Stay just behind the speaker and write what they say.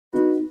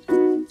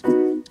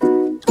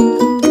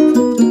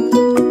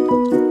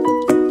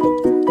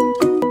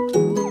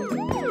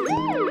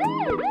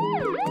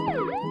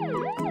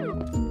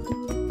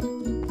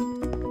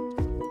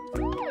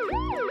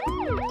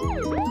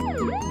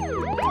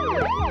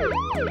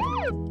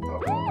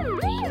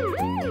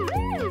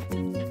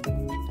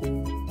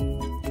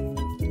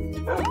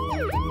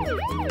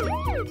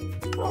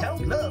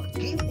Don't look,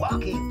 keep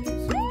walking.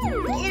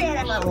 Get out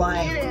of my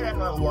way. Get out of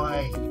my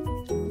way.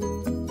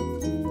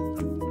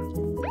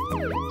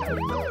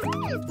 Don't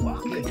look, keep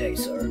walking. Good day,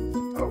 sir.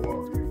 How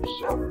are you,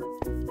 sir?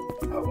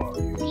 How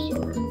are you,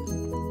 sir?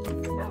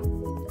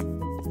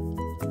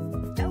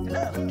 Don't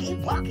look, keep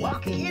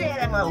walking. Get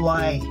out of my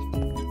way.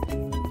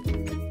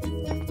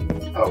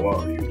 How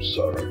are you,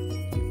 sir?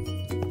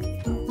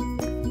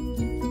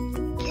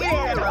 Get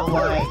out of my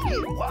way.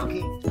 Keep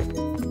walking.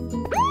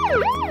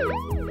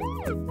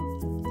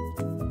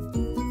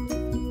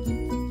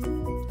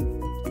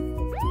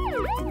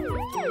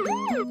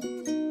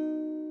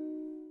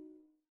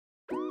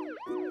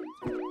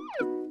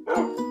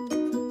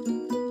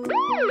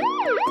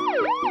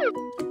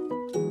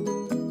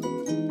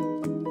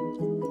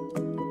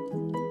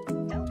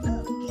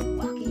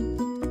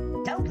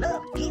 Don't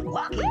look, keep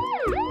walking.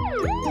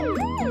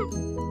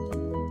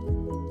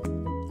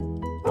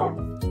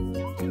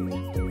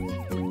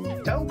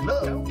 Don't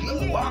look,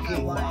 keep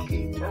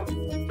walking.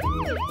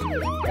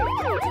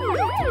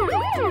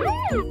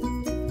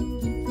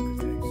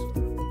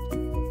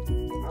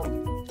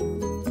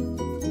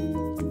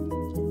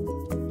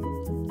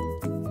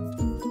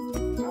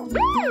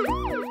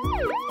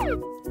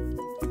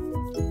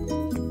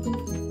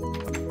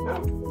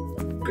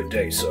 Good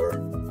day,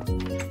 sir.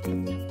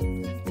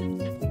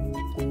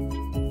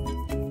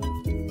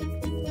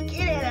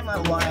 Get out of my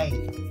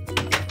way.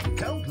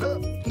 Don't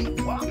look,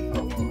 keep walking.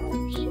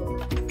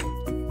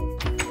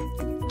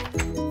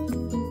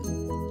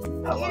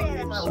 How Get are out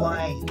you, of my sir?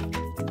 way.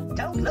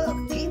 Don't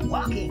look, keep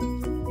walking.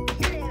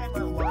 Get out of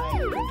my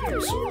way. Good day,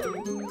 sir.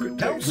 Good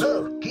day, Don't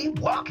sir. look, keep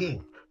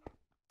walking.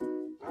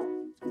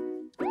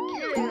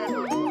 Get out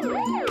of my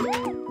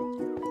way.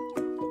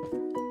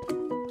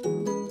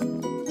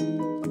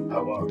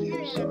 How are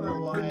you, Get out sir? of my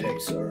Good way. day,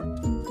 sir.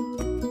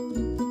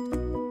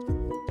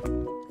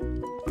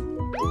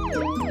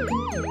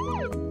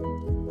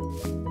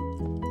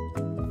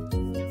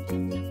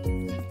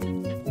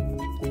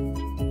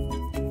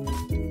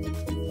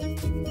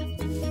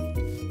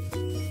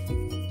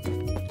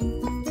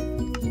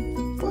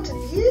 What a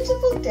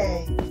beautiful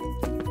day.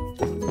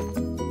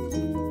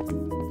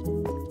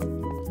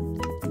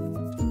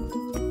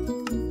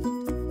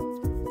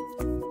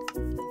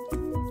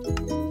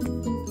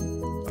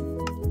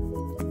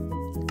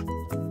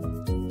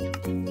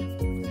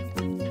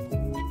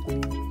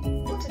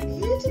 What a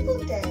beautiful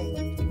day.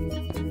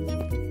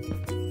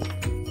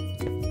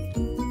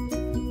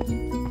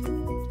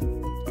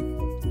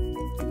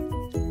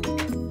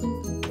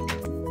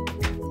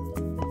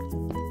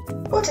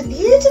 What a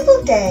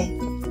beautiful day.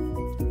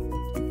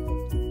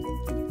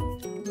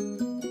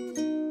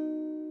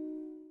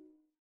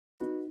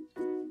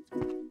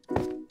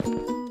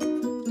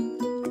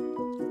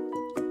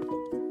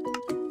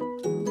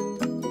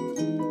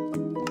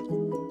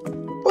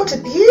 What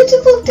a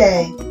beautiful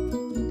day.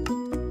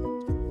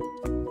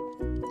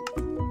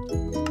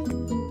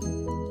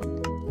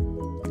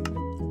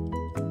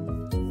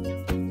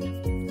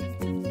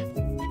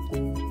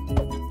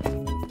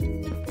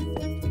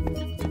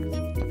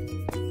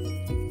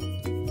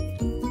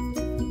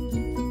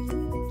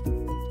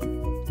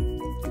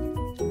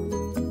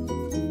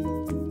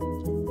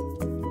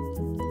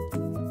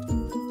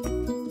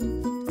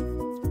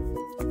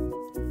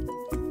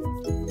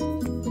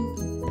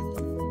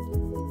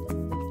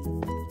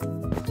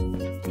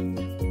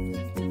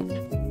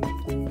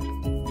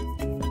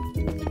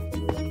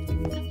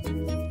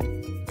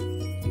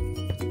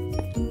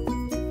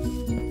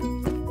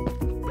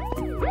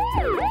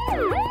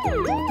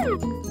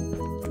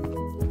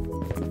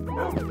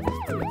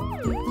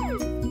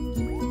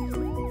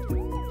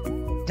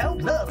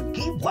 Don't look,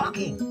 keep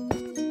walking.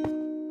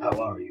 How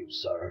are you,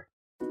 sir?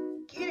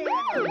 Get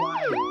out of my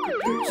way. Good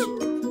day,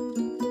 sir.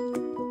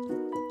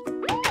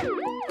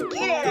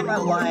 Get out of my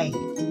way.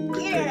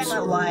 Get out of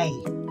my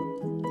way.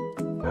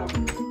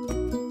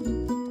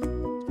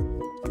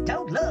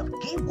 Don't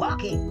look, keep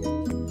walking.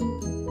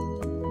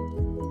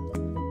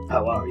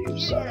 How are you,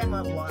 Get out sir? of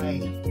my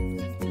way.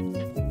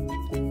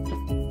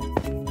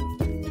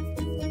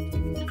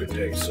 Good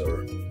day,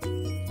 sir.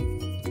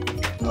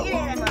 Get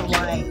out of my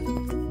way.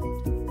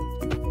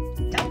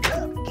 Don't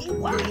look, keep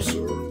Good day, walking.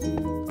 sir.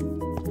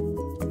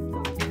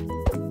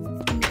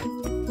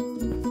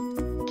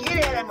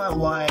 Get out of my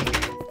way.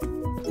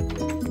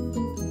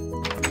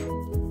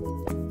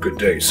 Good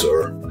day,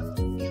 sir.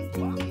 Keep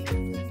walking.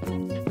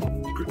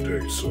 Good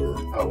day,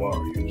 sir. How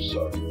are you,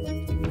 sir?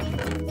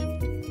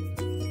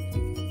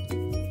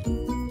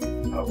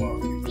 How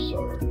are you,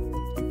 sir?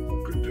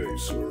 Good day,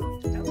 sir.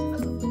 Don't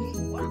look, keep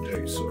Good walking.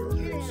 day, sir.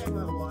 Get out of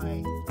my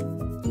way.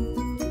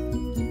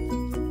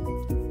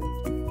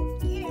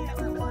 Get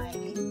out of my way.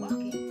 Keep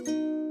walking.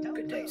 Don't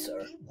Good day, look,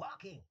 sir. Keep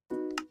walking.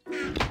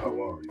 How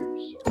are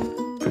you, sir?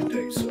 Good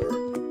day,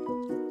 sir.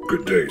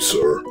 Good day,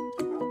 sir.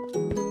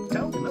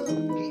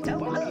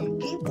 Don't look,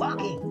 keep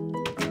walking.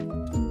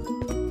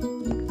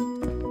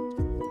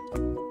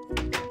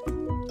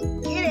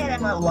 Get out of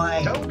of my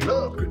way. Don't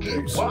look. Good day,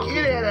 Keep sir. walking.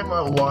 Get out of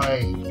my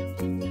way.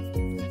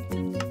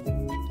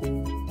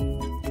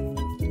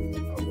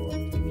 How are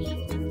you,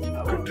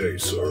 sir? Good day,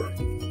 sir.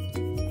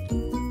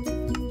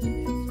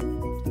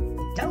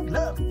 Don't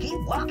look.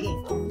 Keep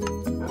walking.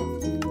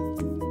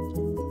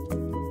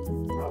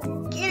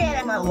 Get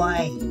out of my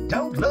way.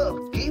 Don't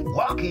look. Keep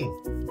walking.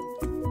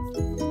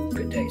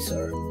 Good day,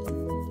 sir.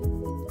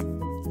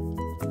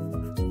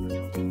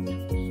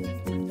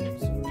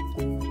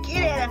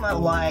 Get out of my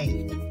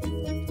way.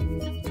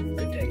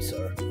 Good day,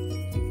 sir.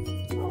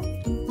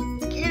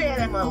 Get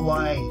out of my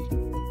way.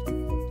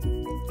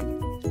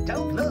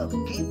 Don't look.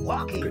 Keep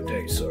walking. Good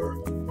day, sir.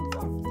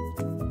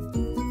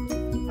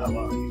 How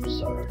are you,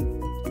 sir?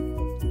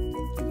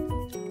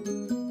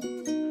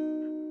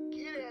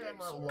 Get out of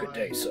my way. Good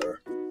day, sir.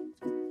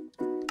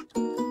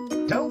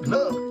 Don't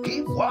look.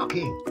 Keep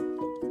walking.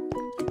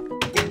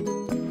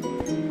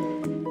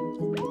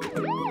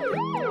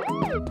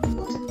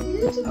 What a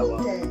beautiful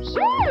day.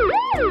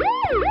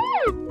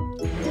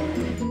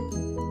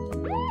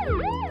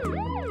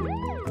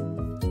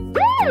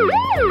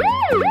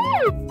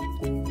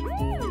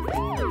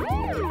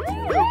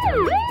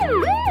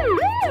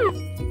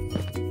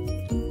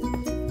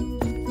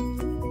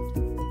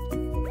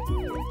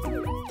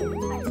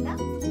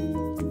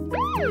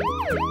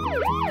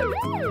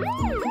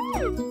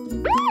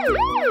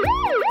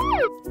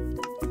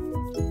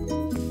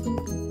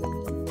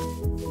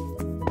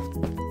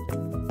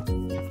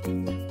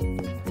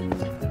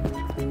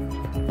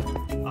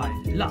 I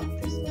love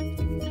this.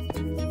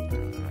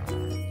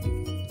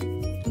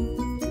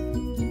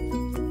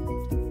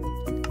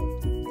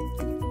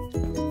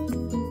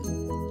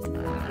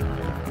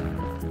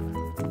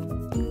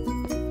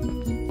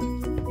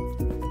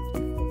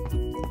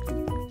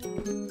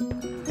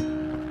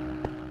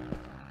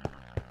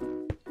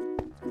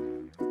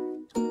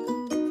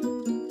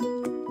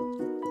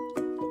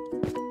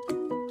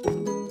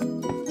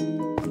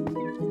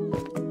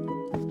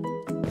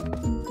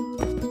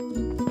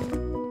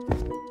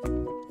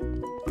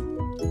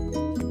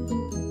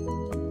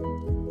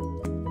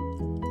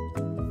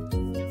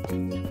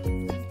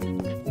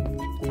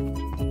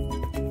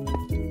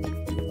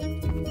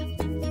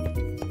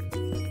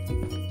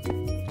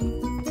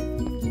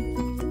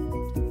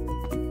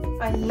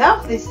 I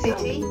love this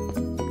city.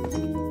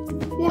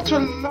 What a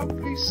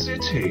lovely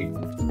city.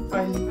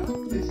 I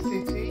love this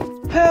city.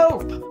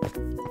 Help!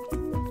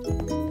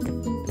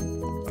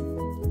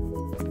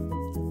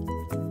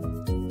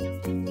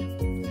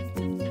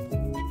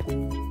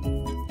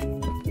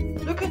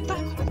 Look at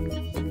that car.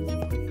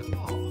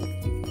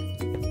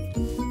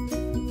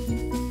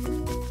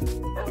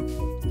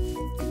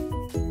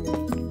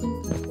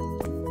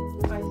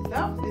 I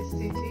love this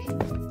city.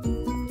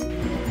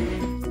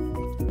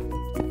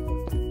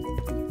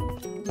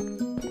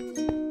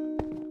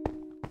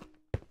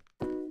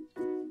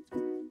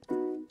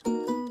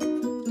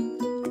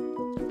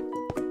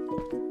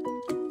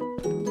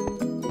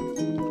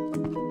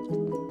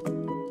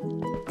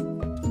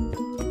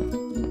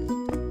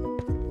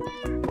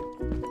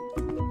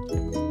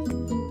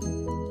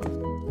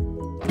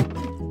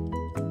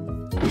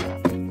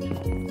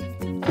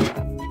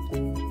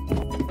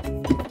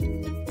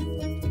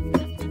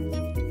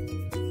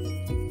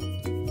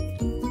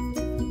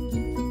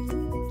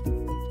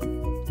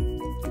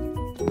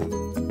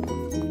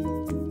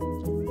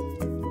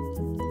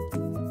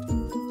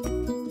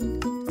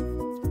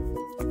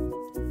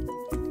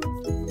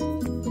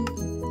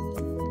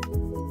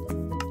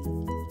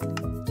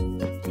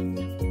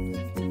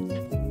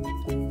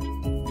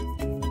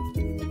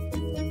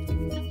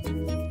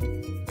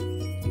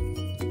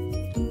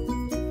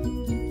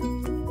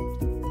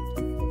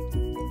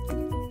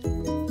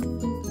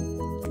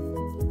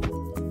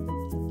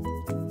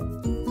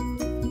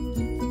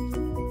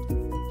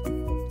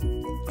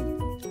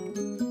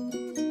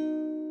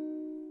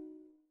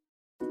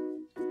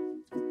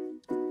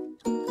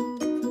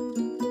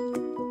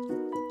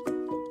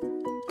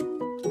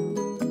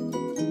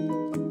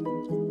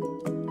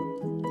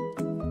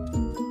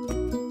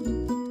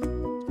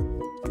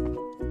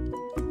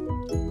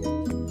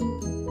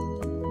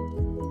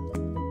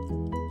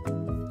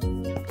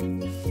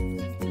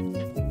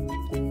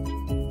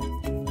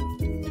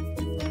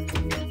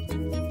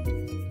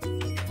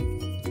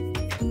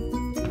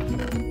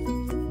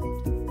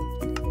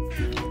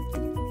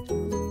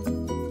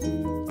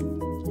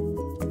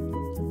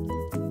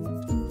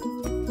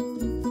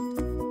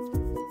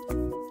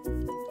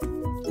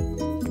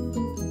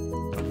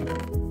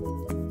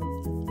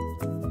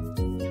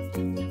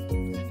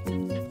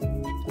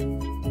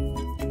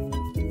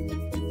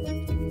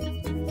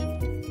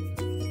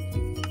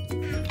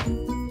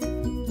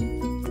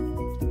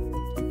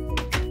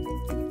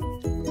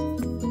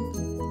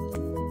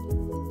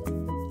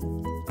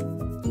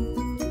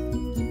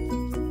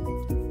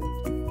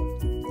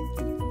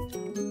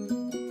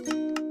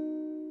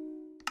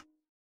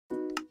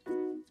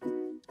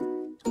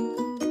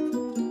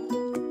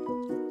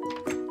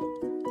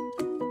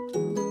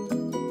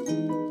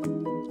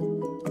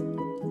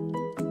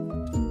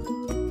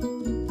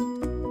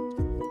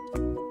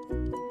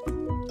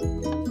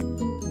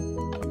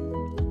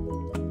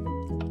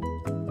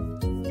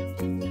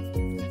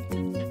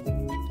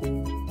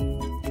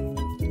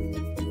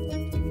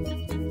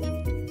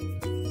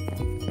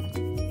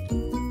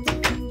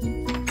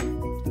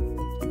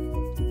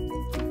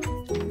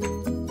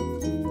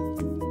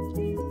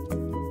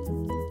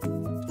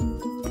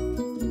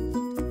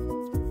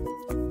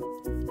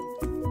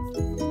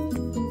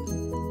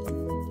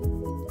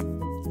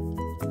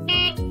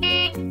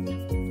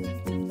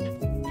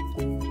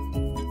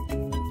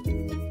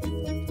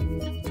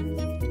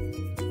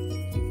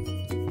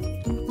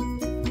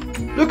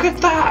 Look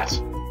at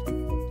that!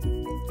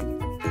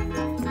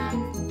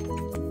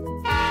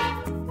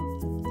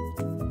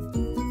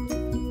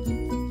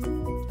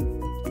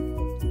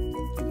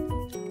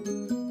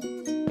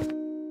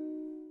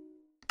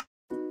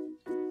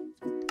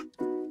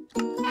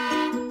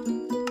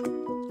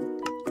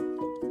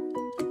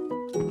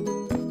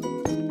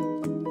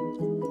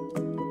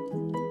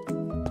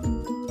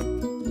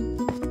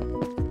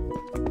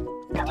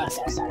 Hello,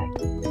 sir.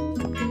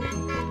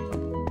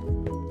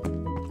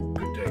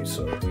 Good day,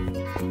 sir.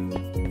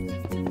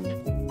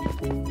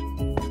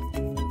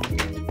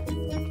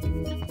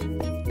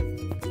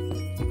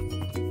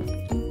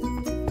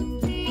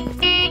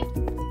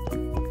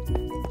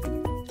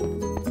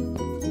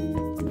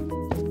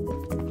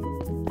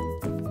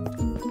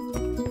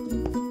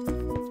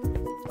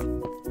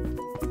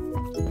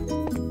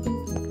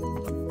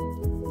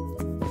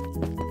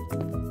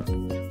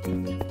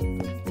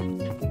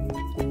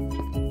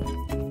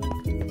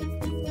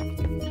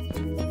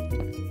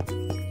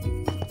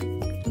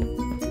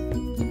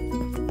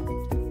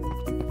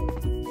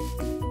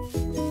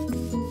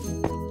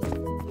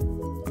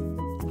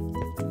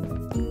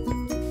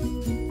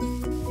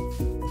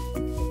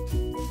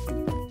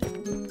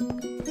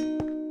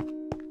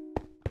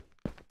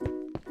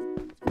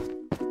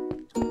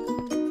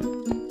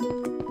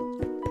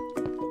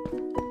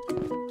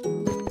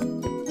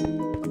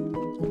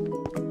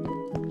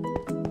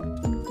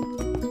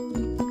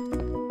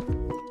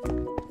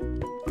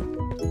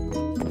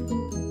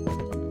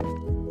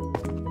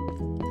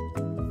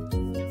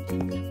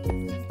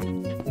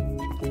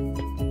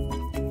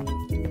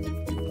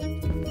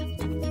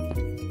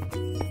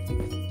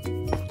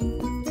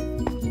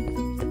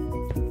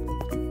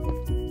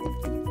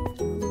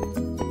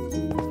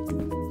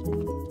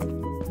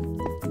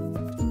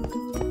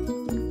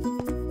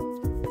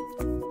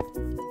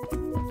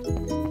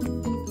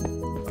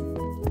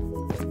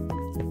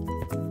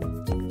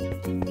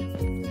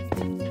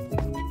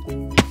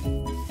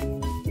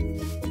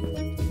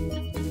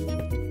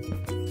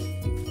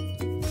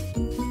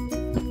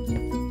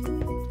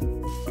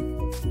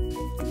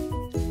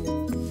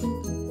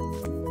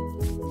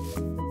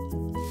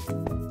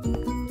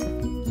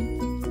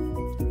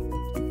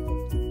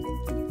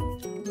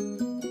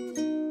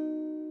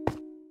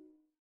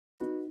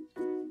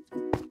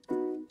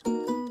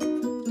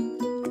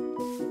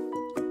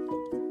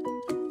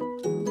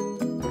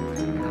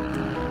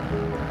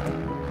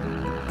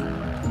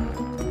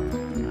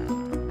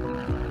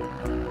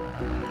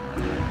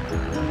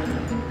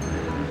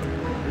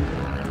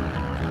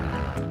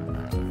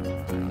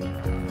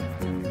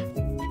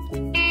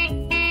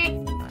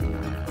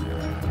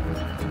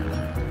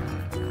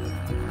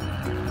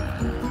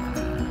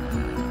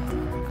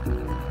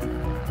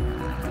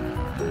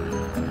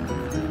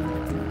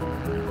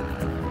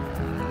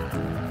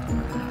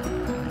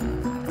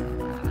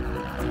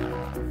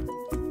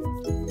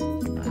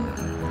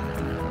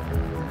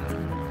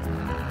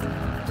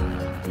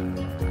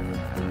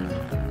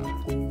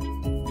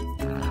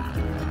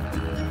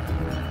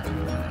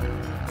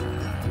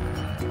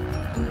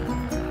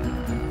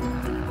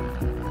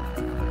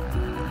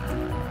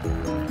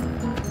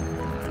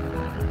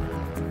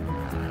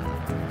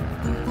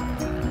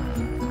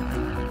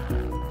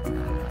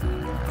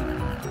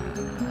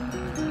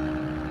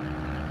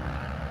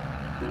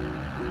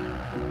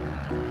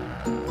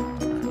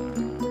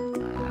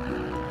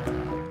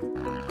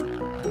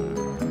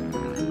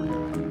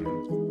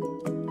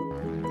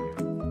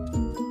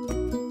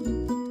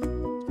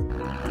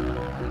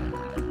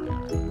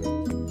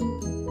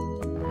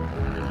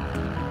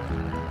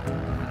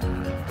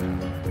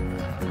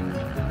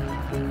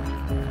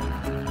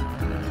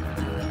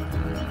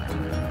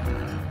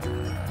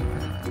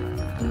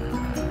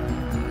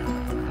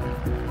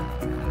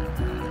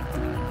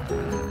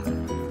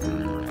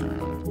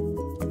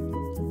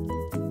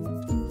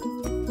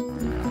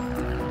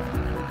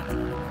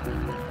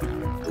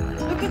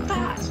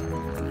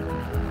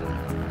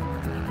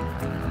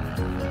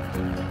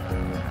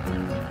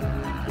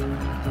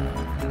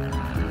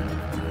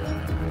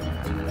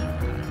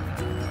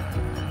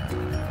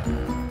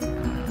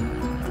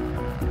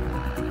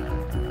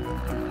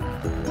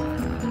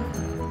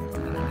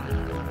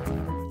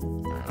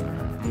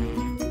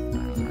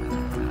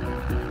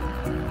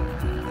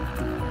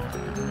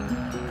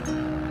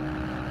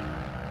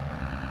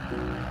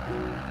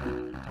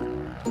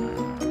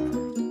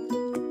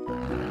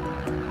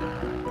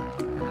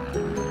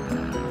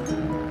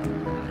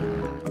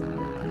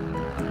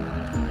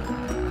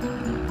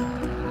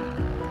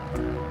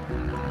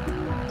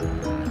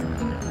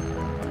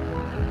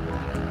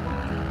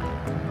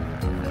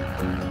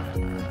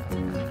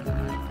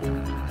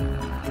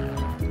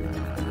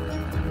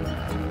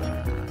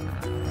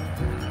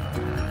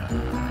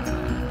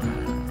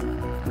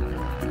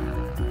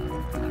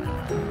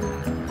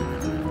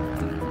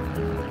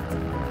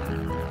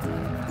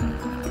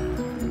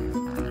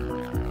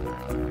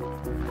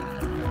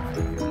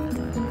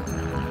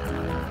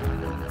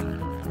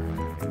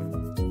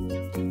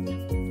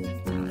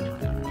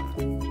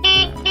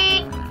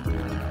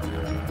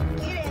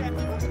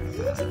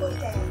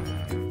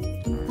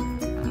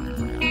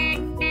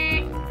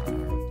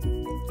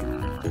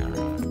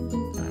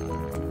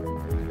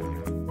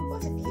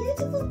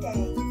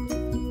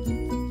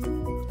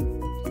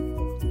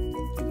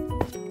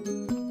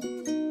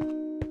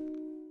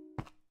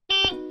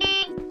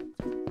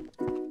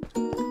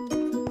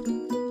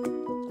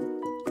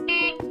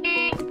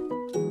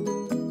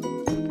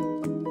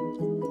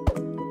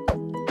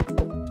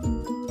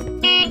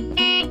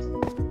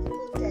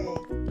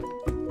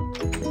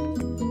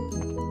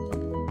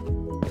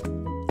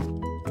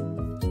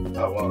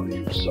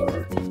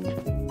 sir?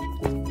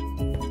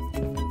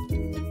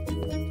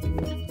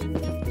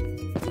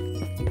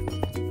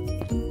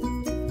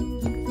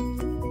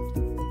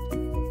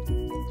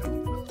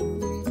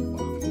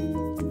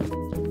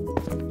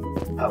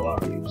 How are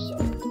you,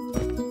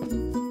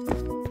 sir?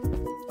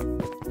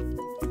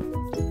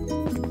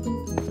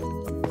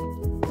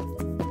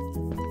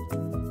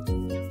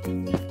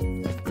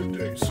 Good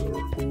day, sir.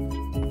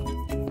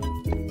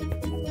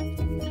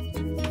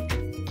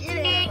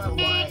 Get out of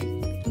my way.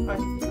 I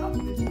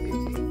love this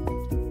city.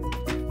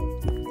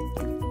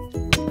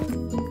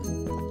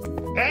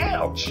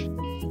 Ouch!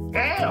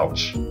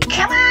 Ouch!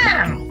 Come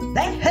on!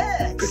 That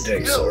hurts. Good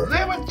day, You'll sir.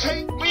 never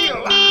take me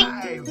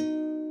alive!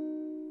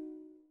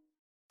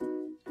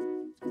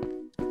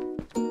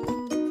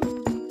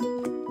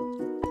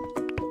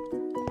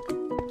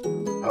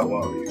 How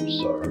are you,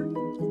 sir?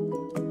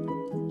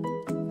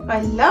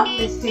 I love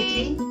this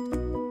city.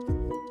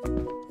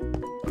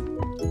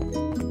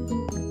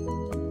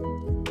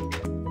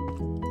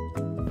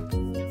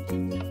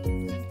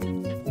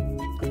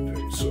 Good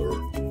day, sir.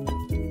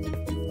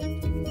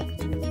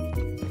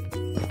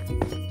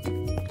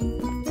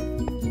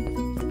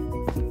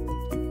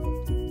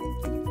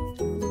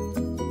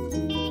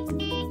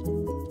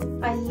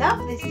 I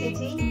love this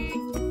city.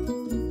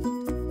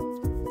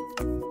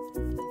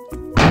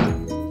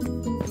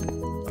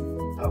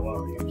 How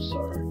are you,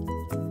 sir?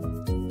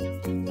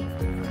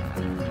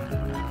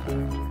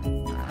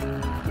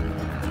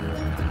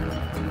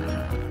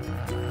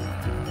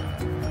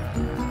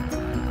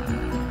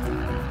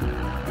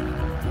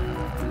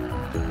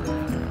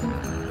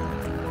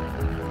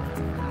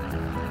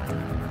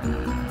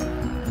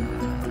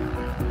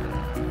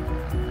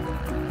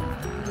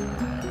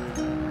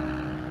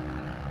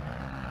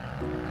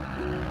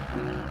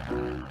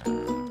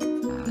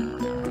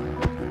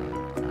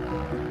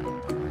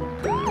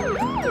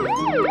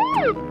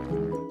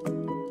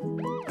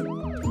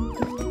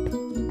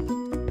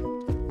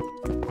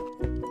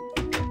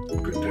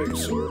 Good day,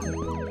 sir.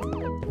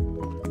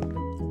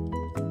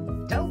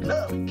 Don't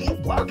look. Keep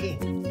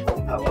walking.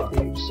 How are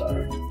you,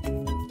 sir?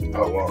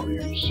 How are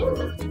you,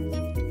 sir?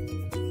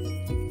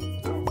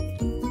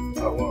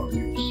 How are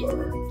you,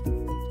 sir?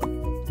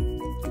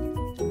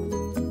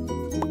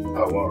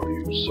 How are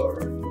you, sir?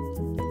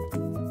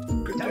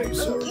 Good day, Don't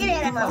sir. look.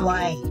 Get out of my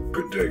way.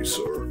 Good day,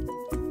 sir.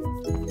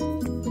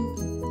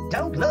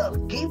 Don't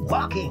look. Keep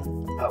walking.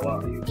 How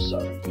are you,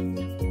 sir?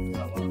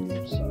 How are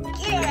you, sir?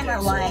 Get out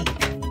of my way.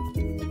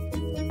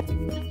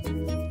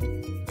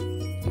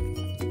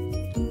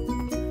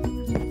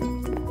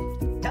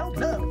 Don't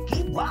look.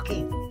 Keep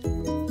walking.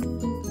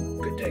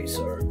 Good day,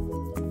 sir.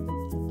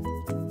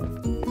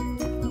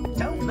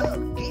 Don't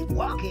look. Keep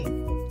walking.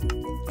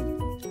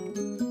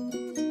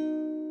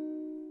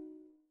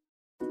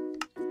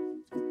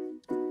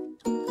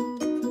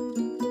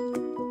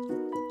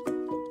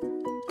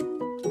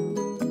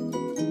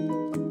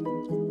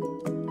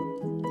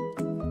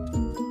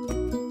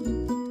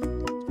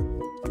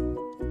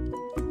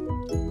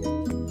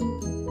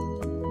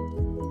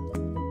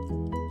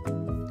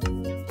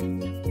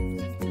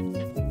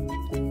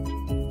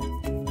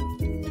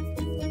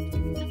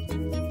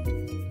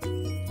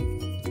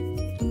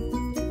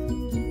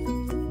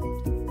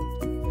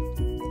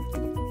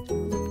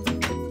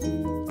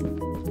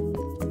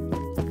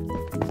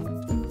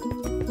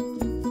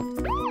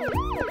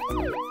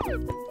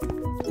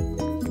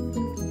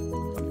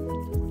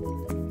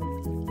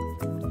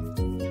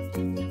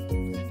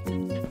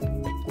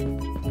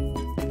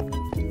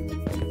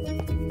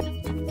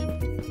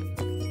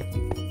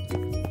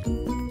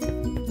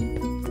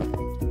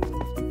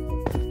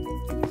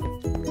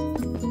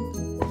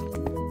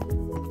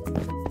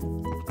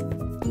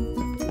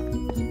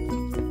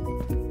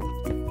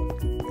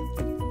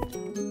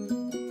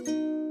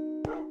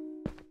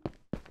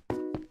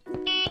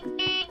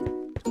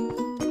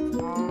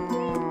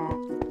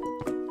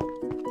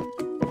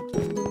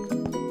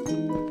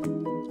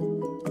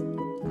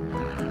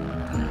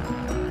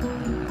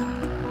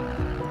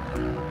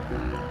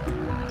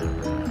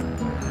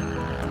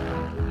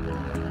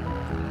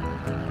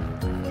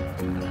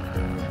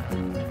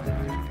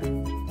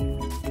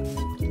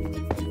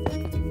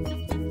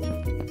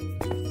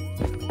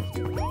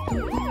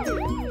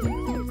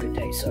 Good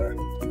day, sir.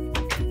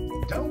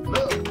 Don't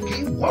look.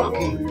 Keep How are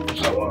walking. you?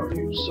 How are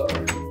you,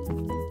 sir?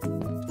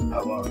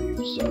 How are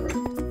you, sir?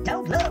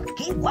 Don't look.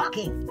 Keep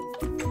walking.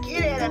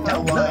 Get out of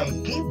Don't my way.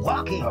 look. Keep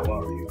walking. How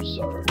are you,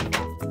 sir?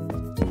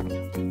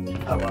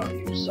 How are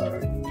you,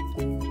 sir?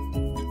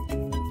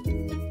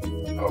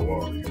 How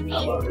are you,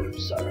 How are you,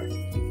 sir?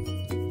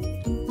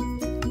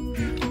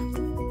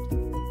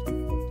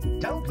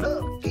 Don't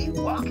look. Keep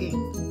walking.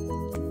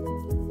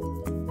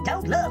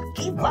 Don't look.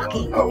 Keep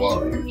walking. How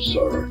are you,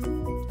 sir?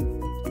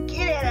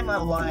 Get out of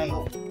my way.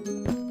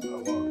 How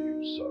are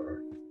you,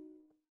 sir?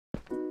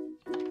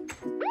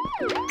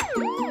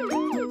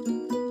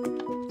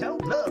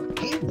 Don't look.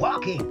 Keep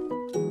walking.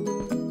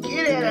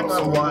 Get out of my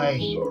How are way.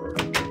 you, sir?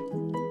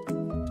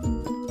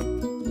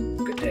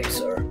 Good day,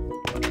 sir.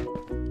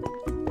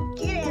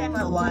 Get out of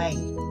my way.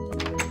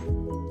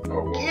 How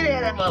are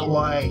Get out of my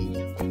way.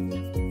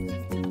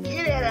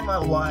 Get out of my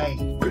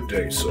way. Good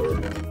day,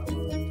 sir.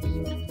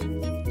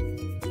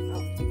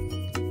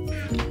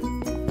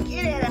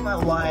 Get out of my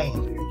way.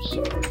 How are you,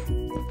 sir?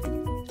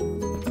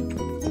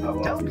 How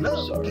are Don't you,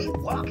 look. sir? Keep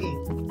walking.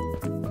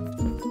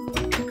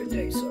 Good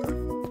day, sir.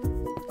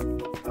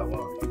 How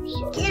are you,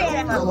 sir? Get out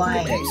of my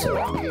way. Good day, sir.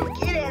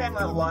 Get out of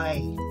my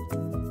way.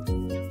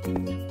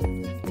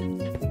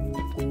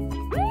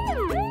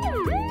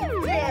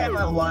 Get out of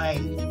my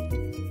way.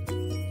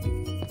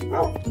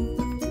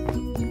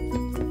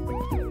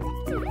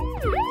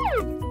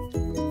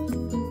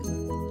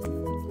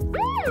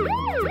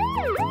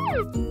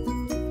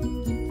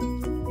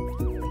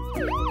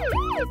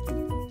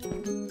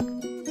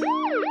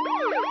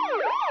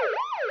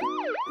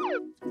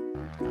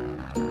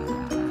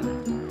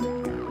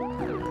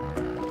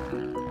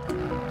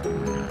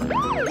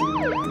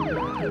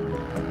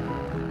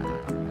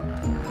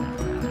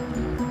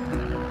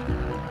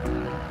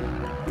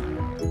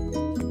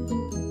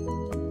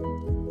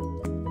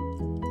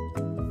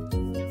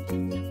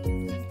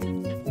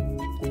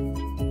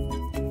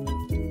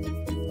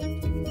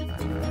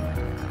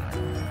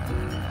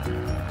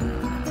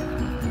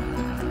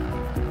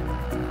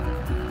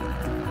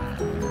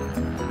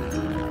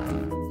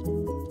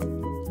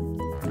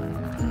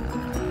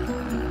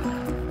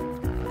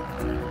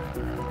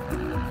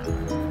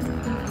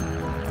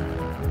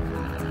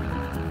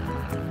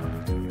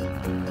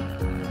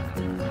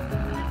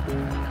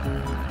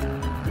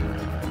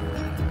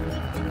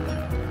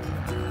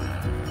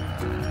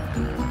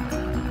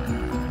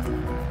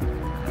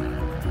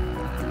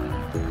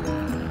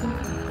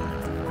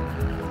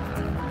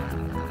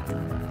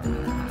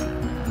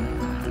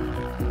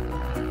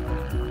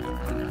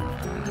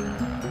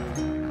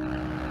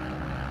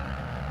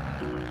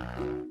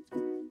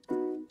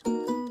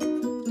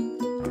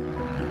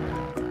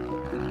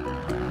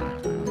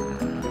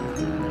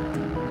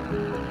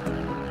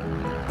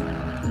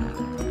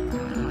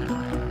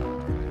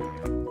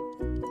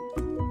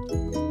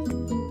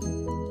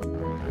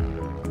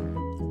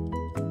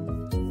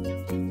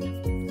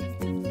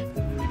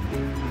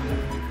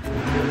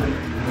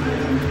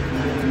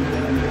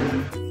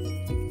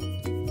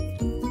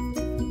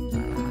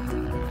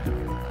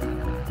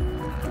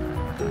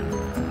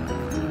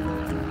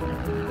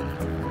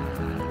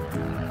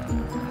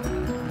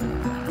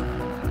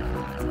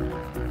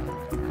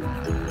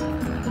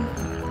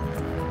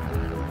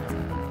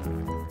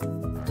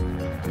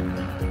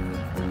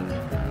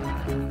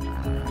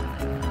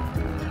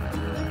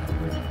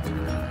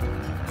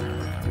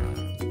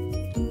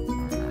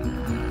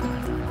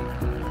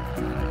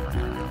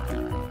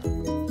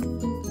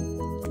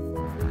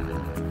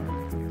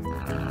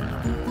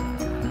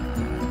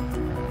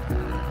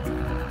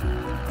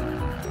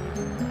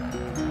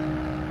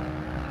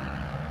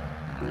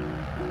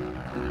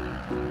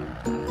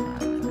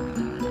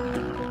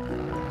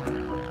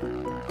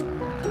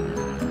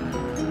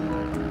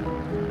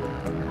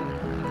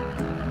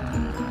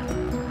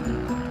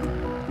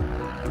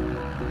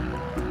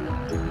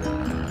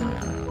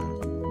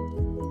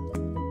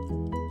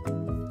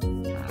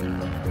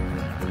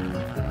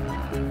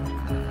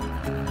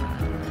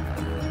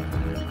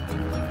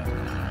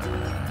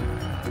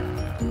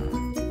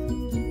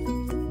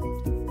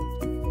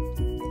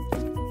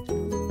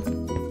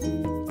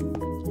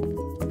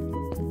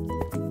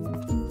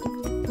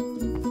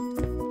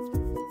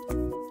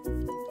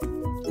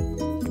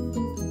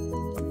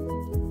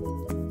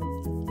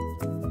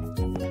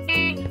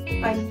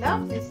 I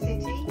love this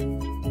city.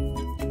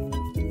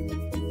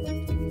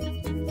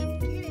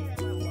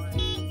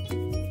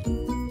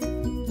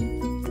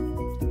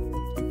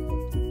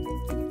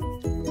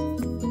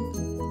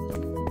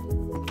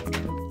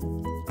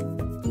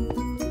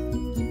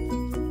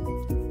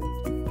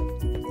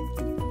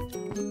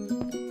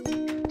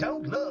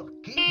 Don't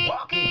look. Keep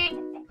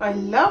walking. I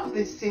love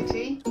this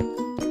city.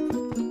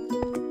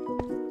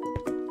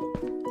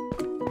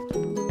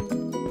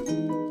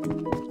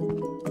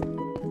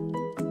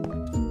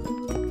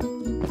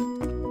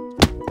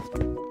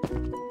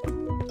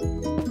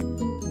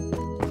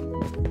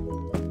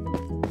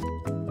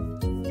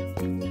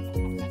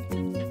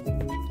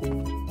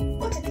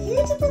 What a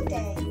beautiful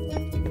day.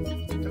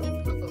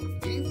 Don't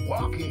look. Keep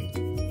walking.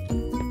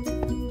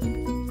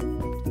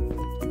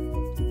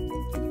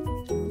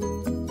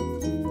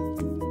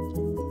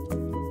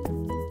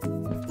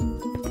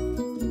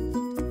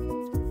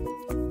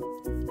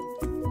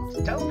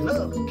 Don't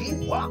look.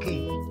 Keep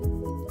walking.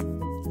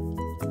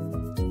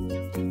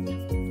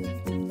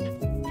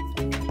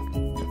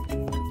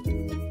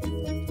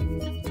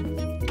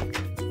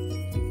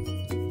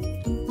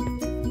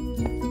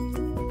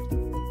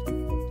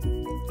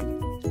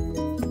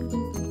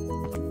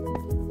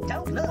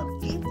 Don't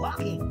look. Keep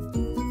walking.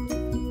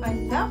 I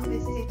love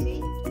this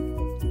city.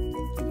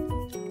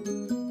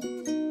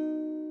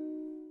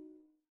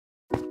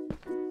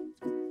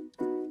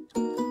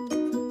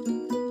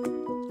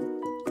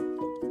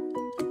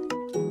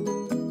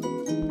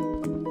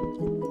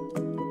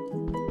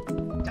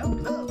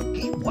 Don't look.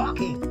 Keep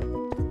walking.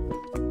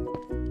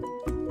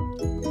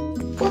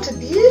 What a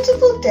beautiful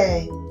beautiful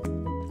day.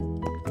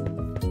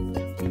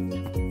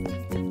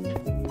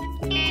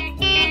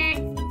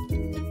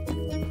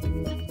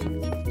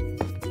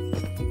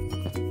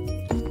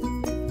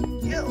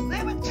 You'll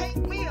never take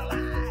me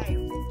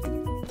alive.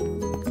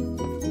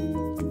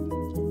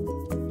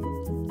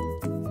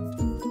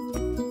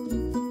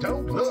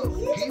 Don't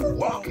look, keep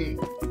walking.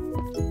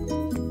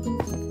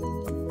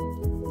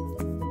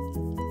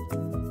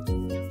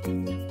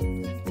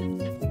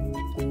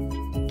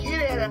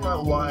 Get out of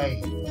my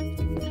way.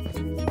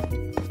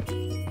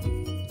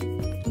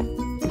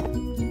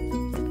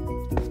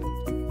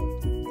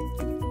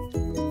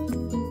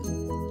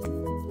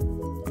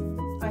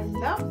 I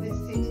love this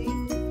city.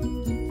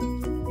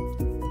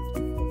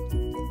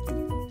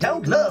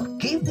 Don't look,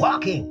 keep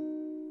walking.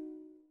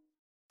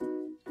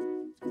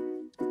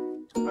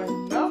 I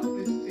love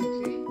this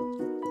city.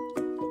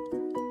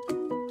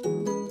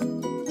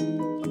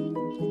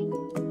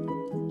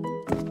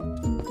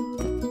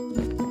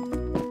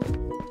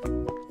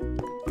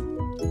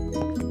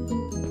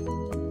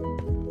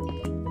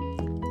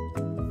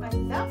 I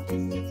love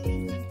this city.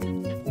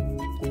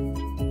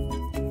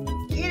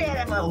 Get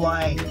out of my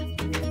way.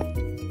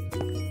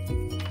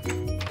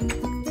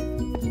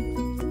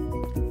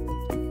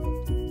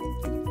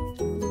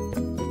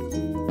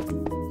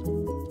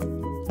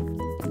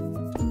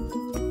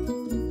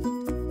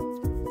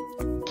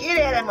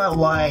 Get out of my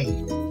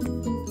way.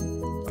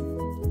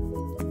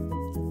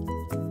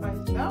 I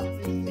love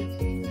this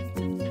city.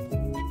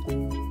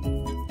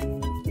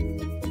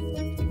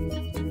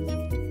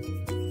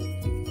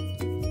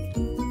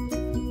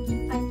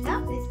 I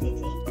love this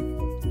city.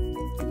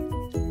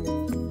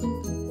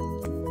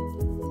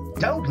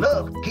 Don't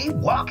look, keep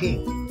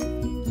walking.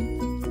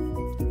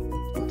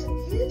 What a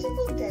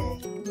beautiful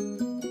day.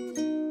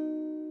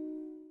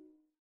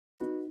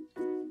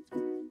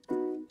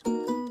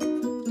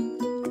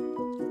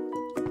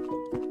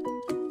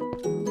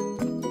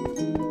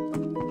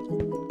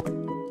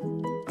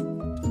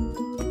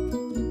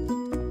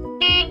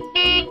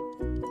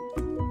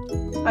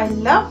 I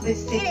love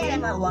this Get out city.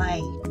 of my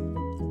way.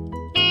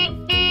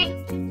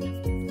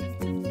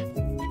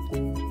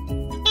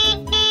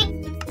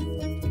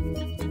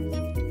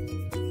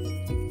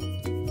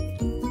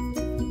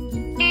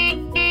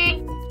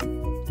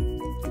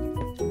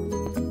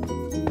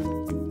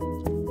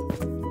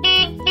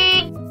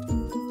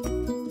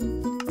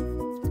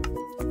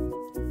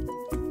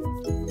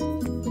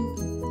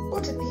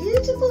 What a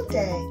beautiful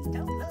day.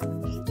 Don't look,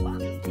 keep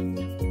walking.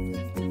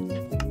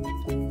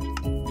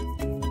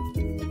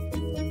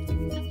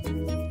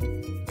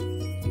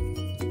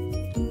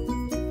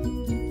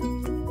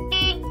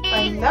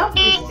 I love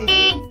this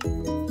city.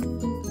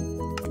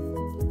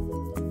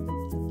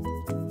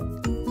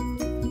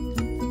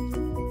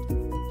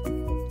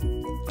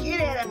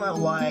 Get out of my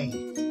way.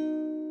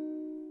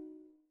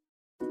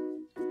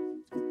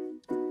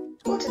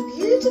 What a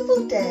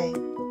beautiful day.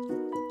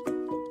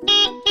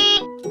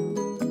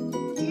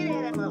 Get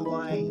out of my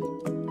way.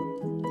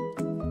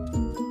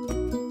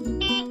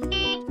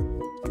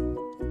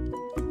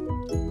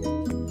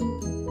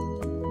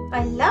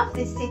 I love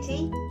this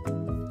city.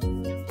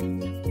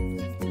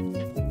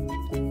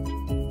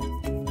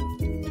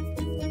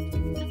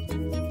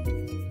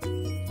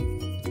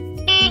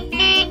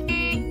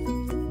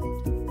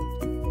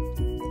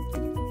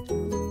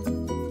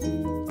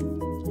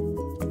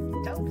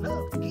 Don't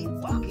look, keep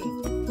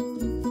walking.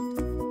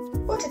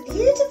 What a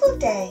beautiful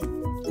day.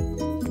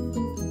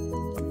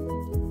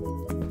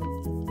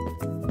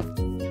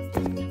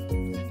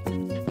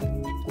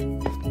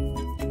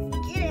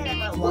 Get out of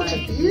my What a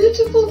way.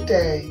 beautiful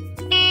day.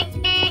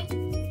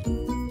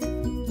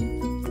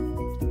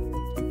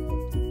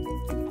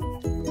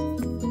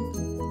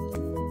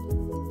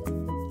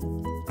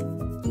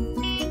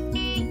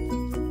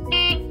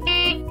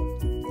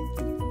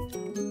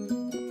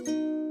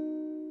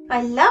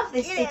 I love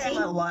this Get out of city.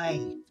 my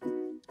way.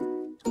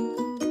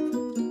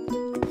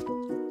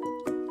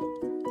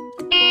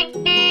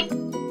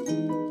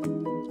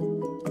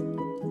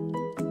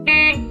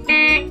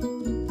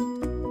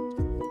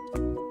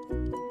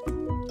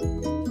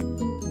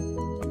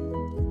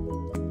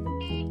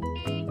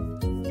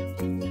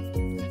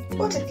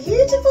 What a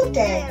beautiful Get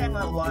day. out of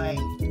my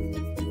way.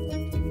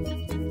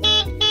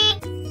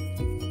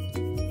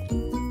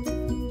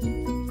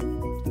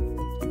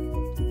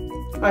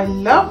 I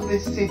love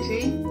this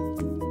city.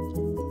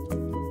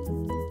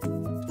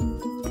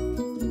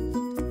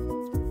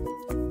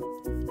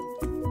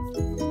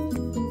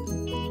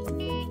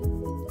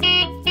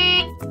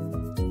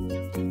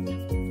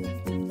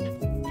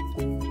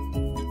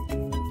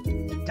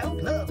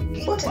 Don't look,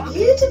 keep What a walking.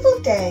 beautiful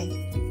day.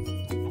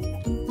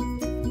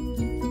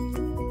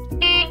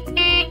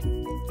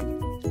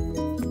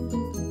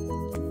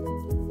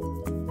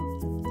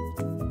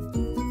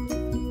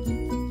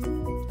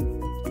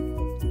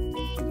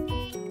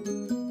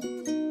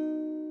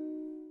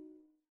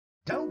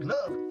 Don't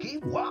look,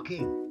 keep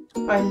walking.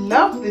 I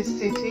love this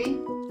city.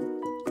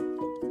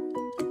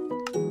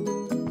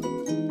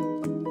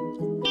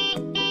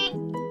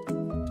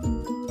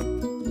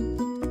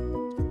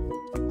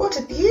 What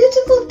a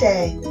beautiful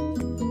day.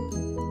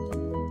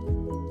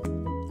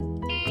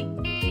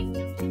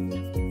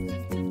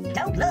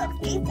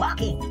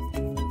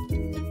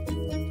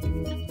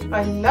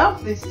 I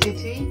love this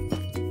city.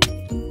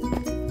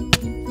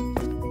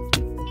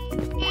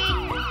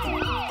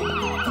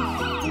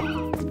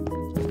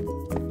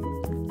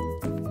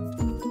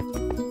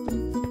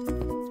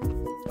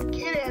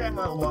 Get out of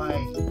my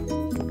way.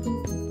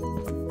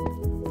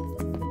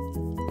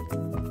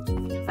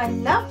 I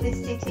love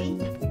this city.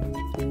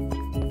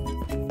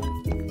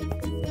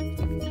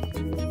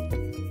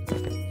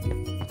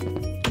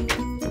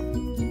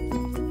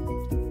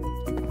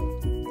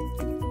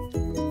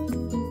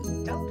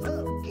 Don't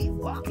look, keep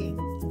walking.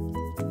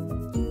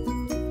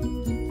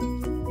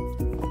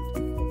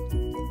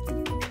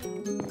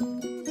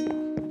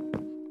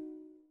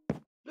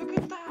 Look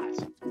at that.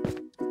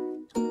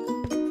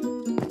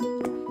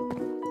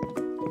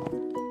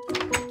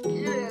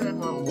 Get out of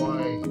my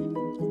way.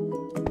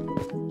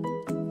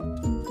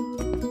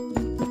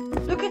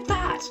 Look at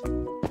that.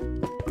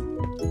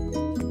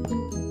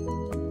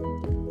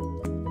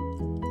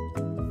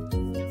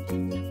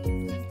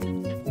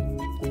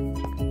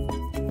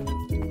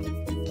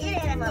 Get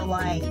out of my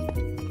way.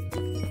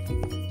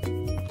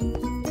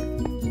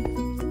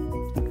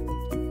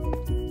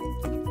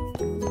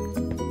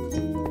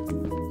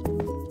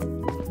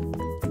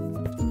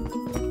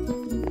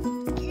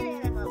 Get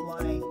out of my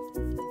way.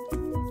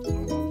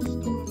 Someone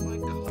stole my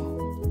car.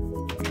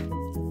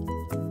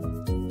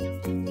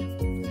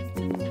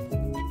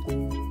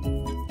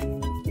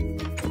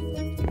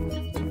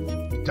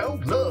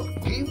 Don't look,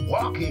 keep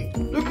walking.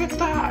 Look at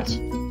that.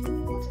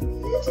 What a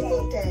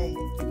beautiful day.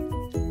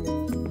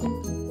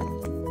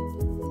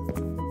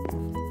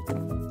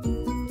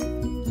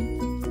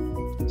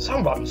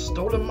 Someone's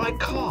stolen my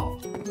car.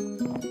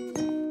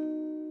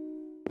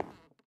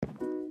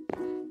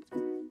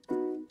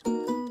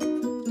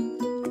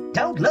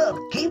 Don't look,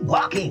 keep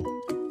walking.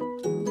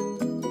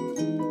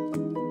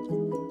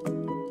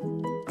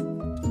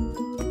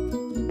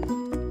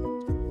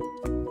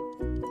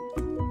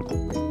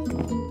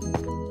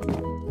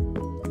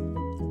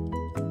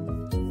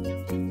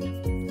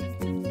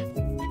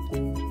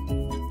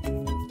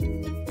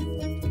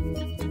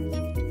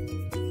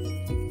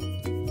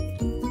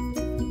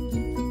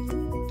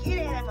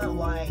 Get out of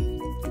my way.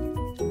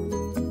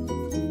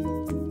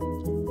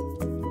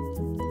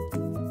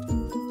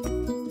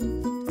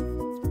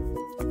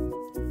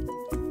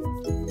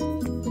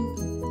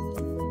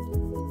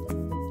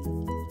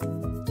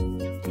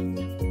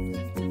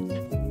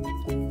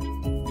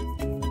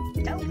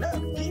 Don't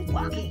look, keep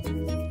walking.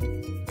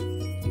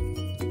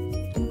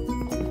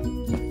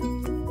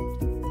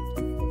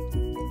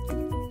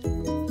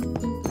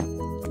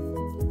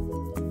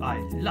 I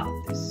love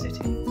this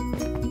city.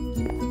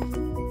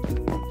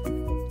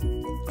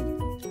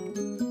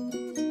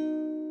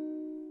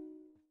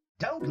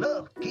 Don't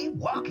look, keep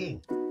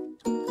walking.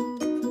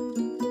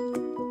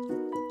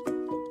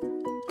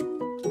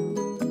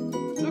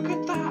 Look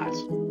at that.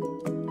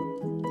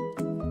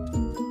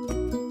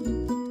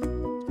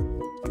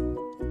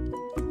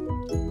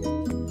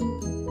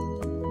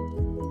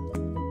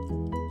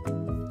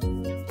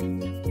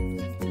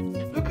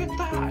 Look at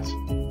that.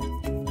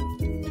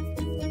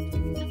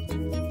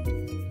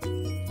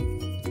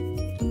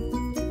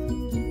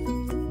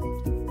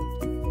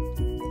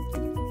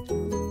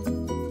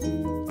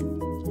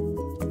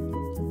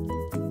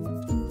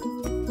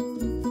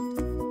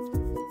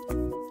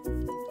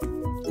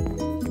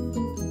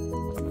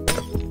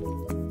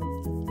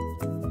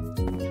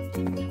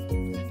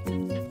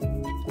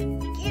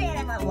 Get out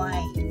of my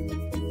way.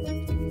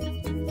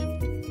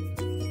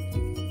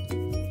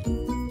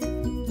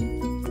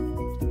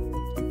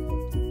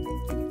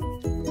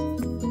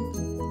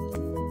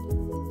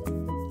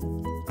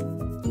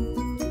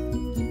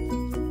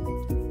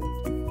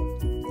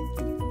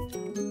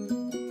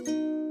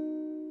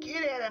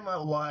 Get out of my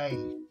way.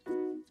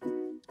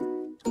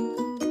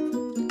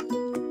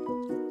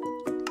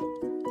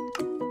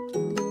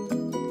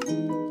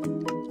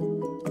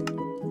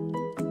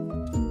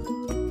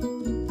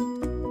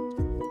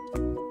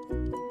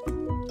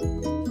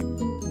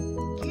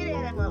 Get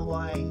out of my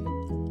way.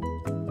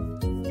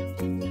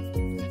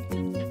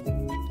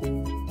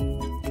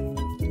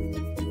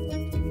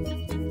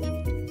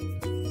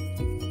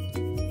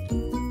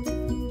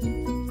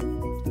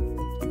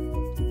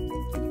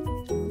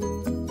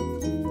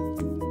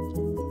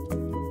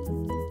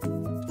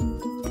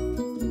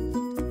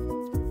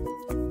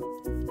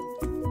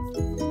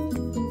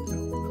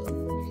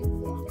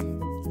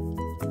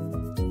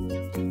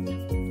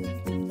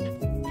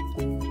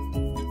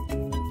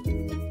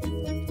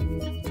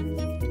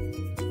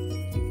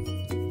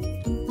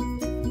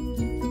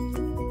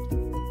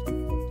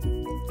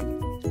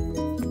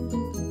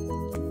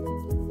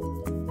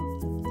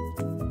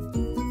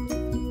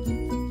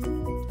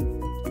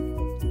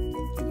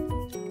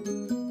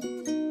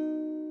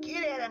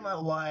 my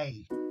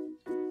way.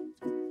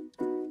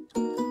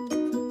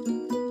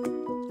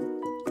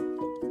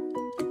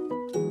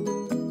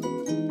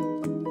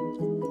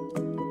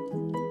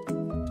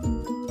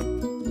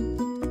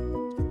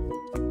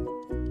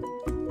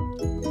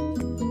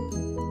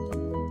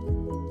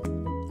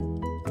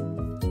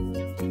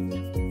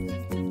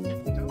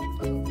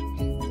 Don't look,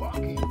 keep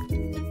walking.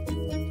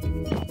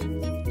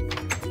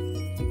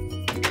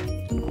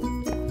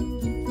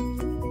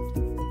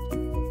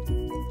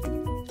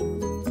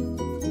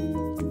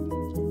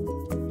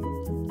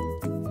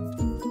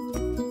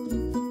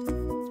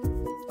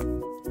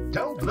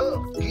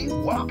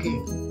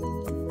 walking.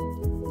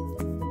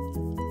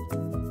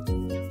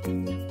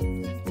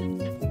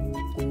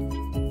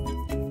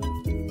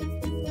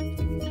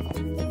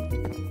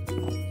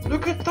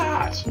 Look at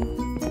that!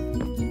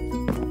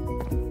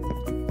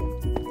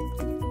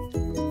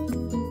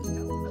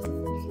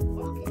 Keep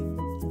walking.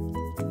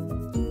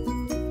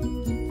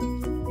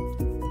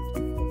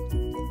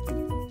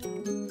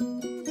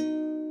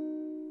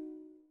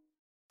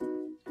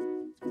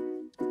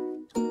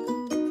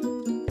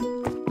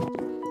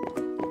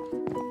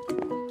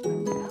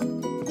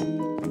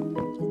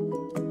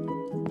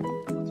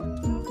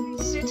 Lovely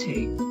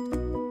city.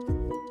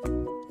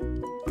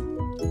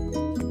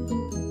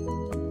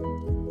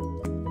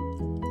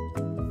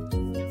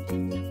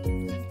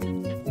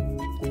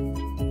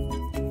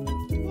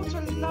 What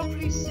a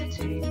lovely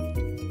city.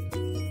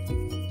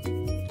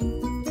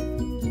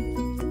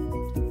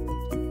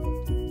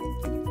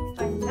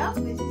 I love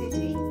this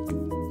city.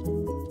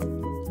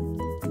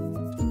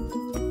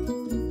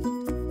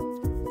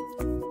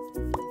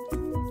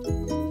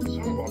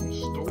 Someone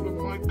stolen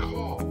my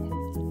car.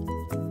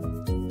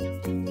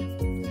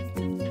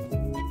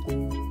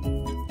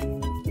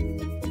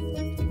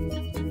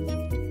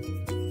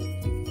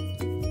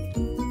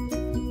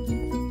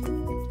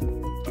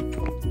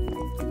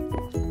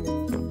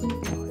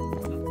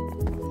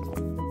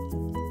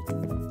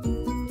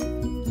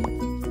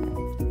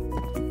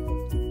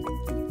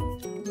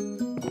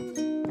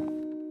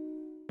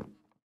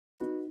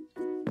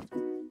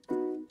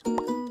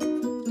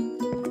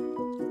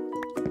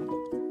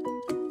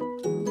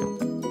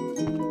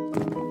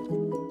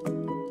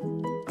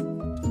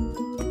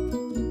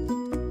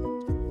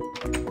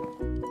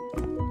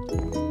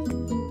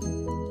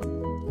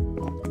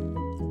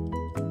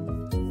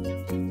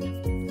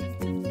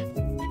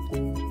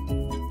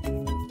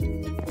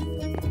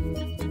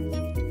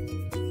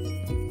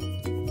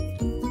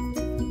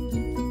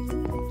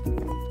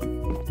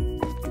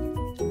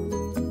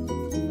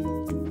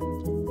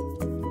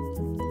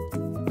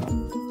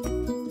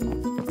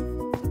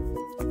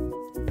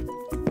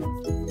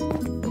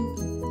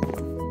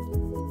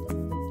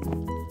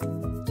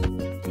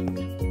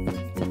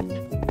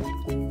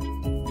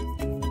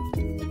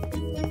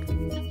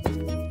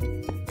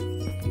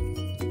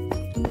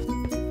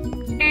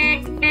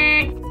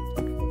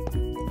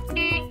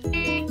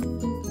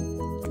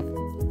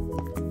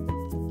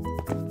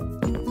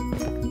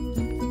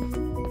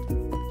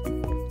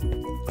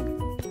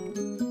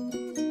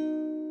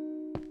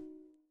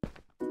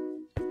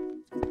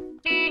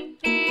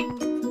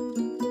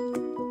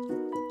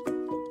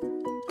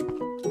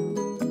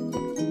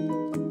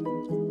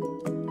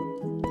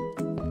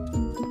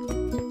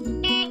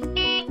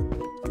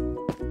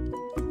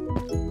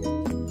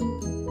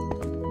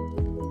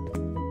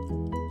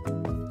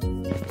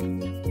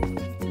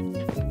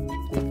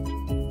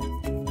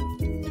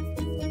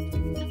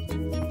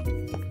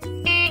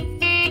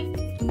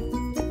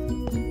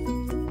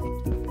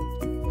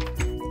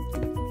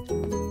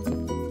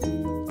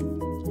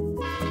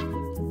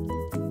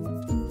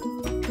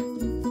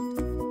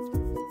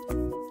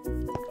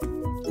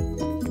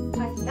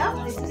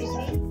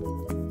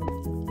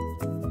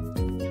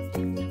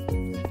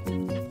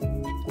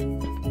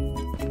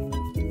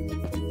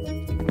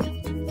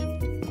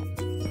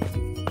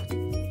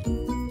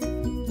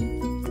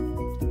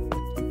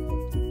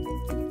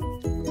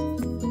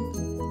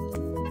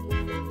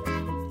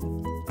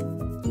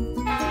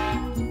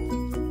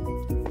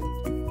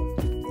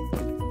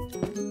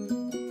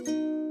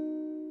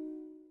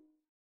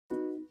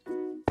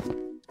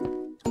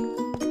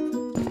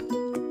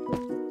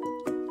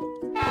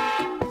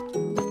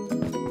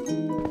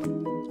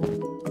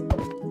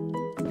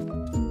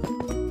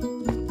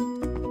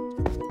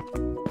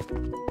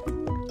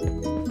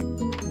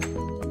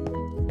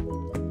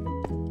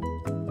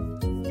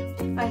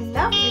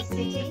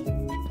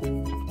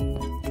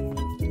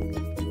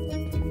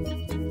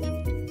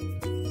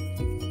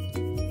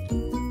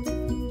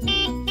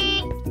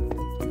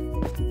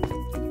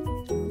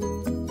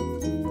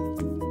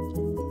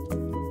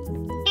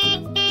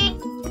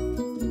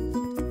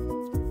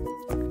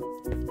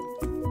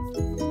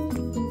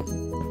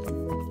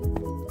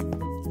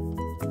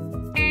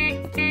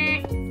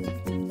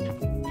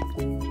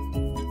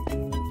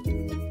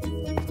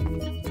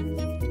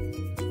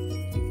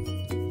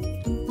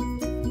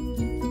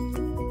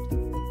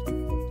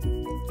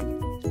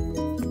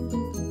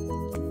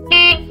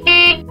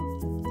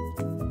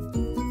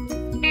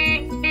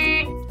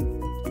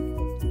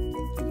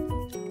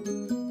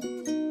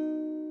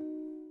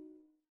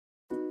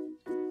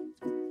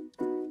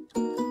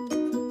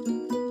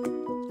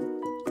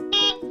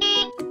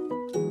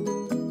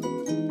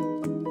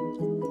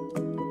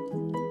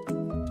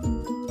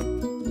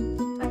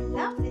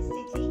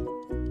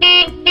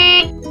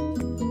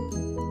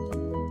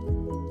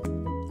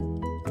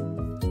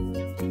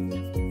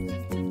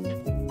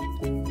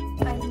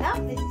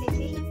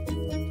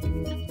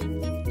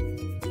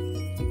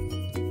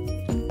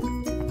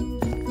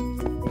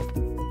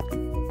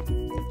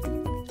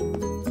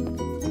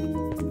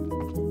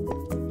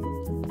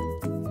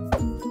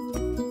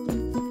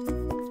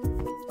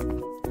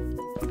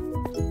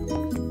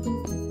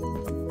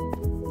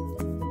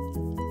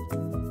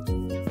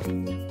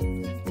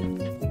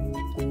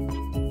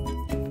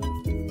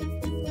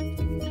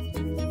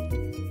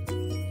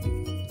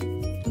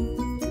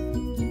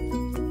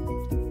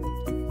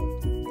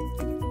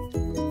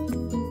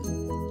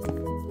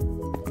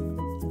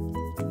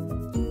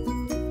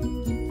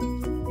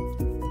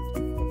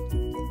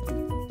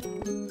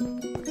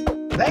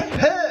 That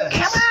hurts.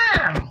 Come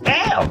on.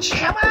 Ouch.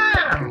 Come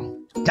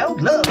on.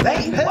 Don't look.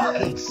 That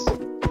hurts.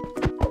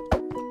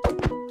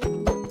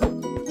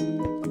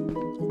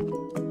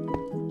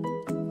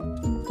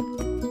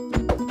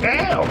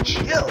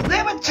 Ouch. You'll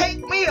never take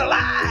me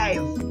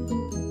alive.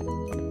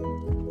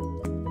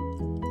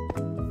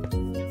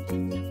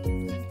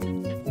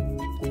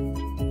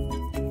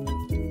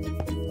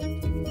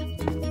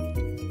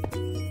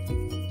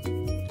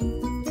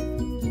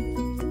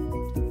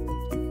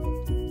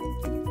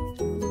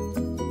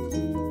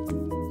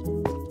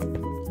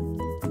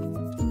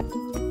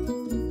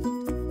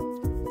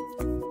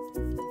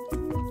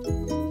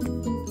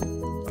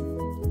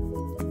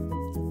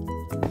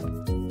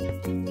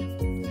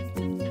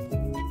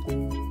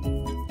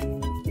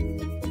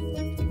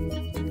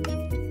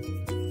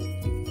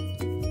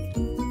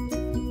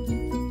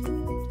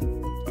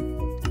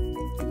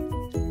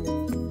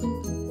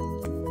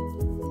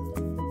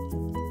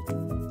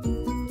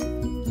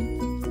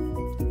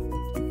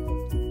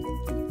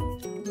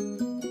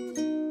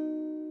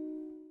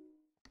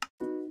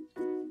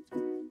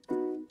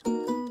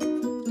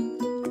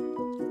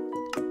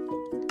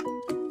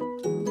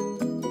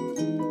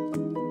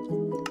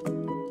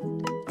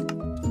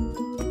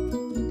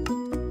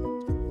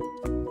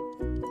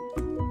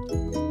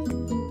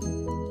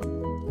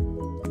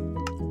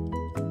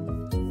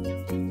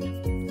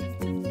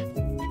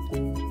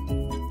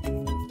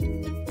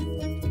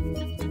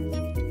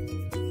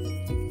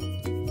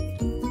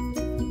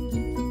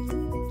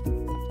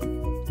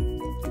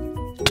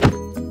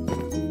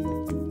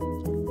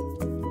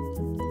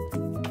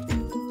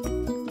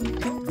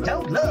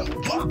 Don't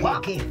look, keep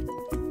walking.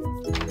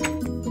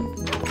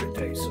 Good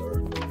day,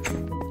 sir.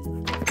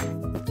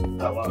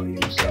 How are you,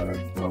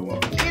 sir? How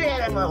are you?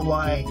 Get out of my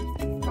way.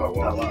 How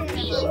are Get you, out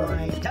of my sir?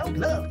 way. Don't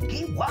look,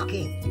 keep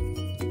walking.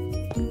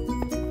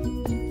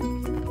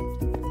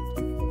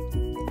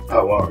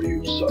 How are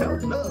you, sir?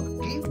 Don't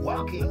look, keep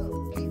walking.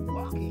 Keep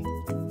walking.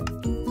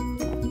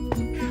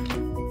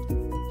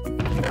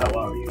 How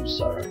are you,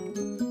 sir?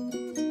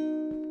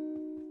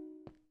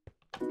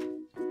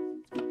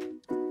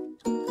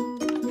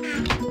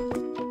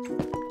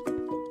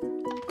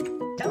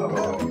 Don't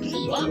look,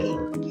 keep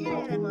walking. Get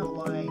out of my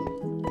way.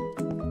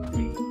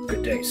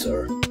 Good day,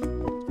 sir.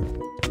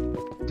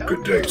 Don't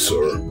Good day, look,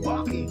 sir. Keep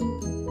walking.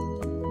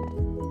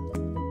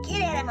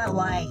 Get out of my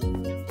way.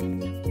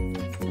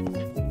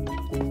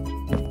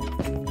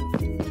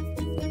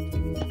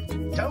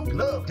 Don't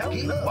look,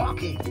 keep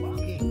walking.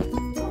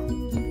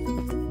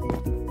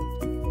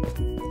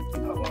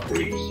 How are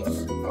you,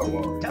 sir? How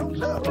are you? Don't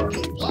look,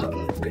 keep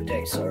walking. Good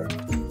day, sir.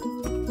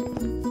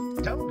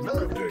 Don't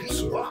look, Good day, keep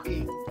sir.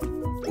 walking.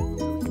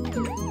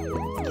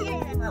 Get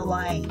out of my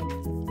way.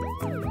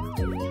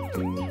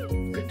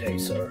 Good day,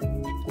 sir.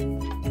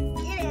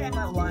 Get out of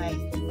my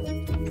way.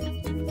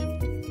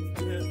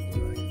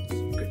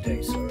 Good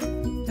day, sir.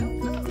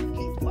 Don't look,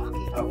 keep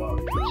walking. How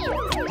are you,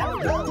 sir?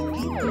 Don't look,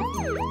 keep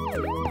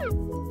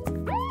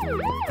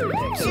Good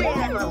day, Get sir.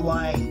 out of my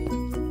way.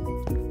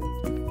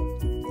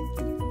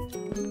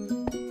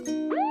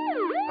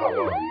 How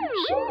are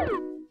you,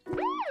 sir?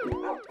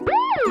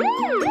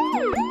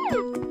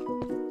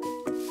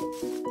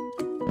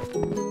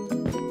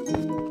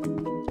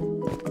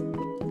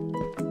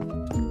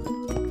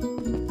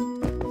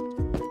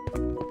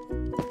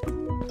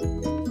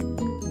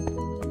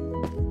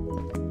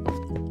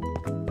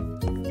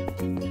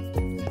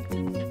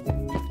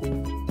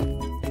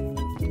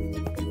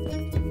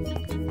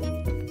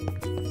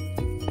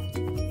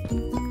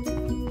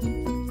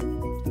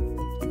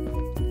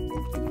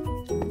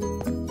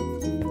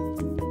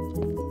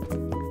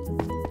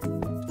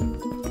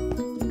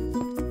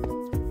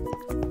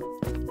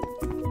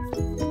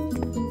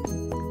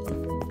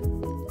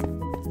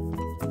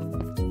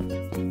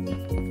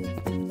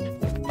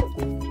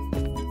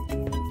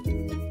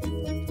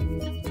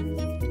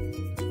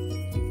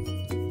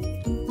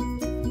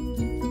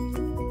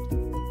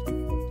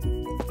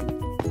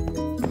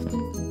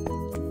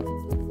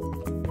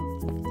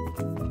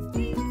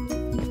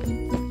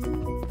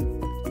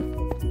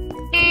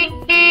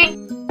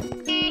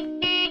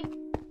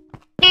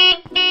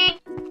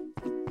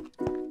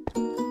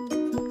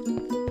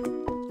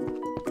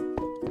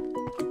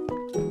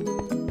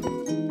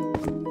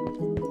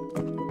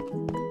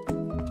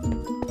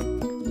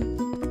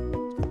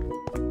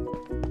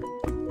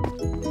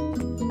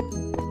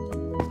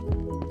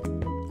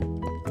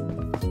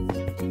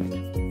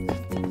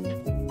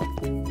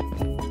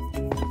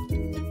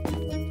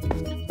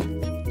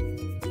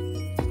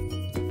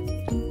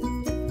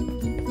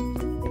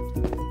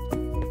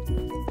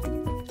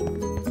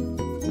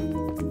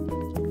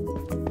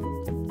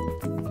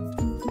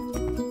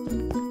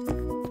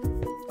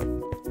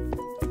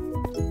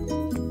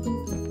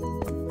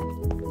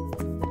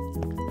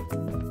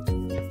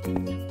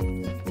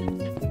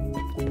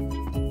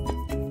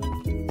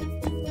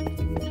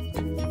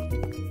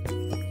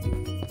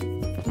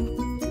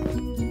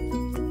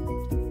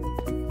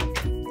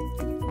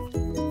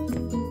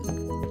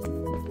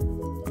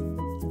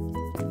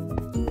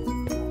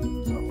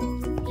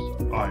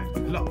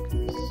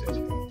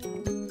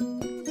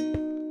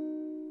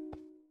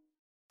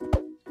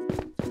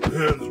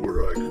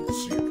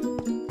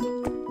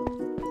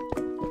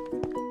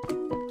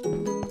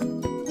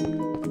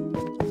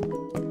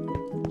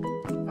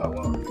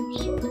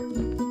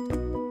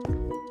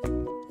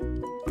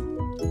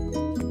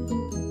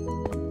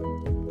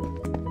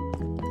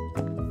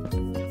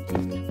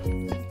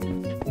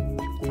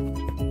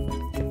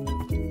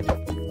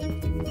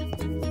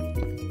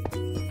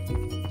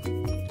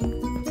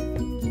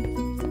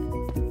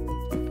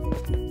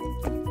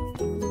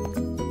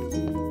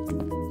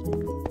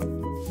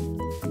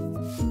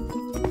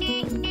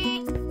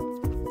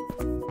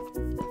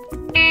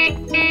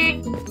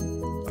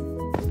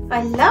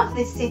 I love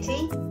this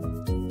city.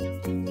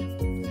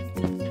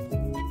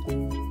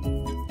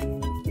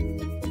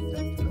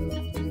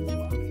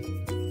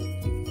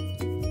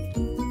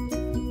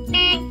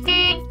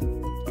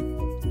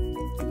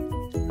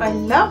 I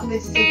love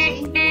this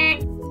city.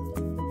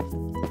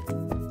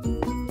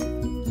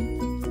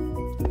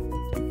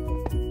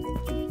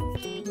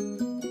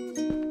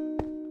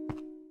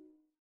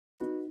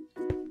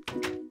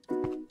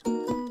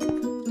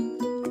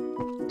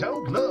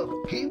 Don't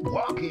look, keep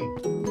walking.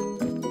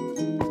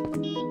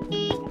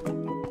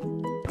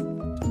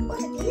 What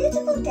a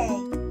beautiful day.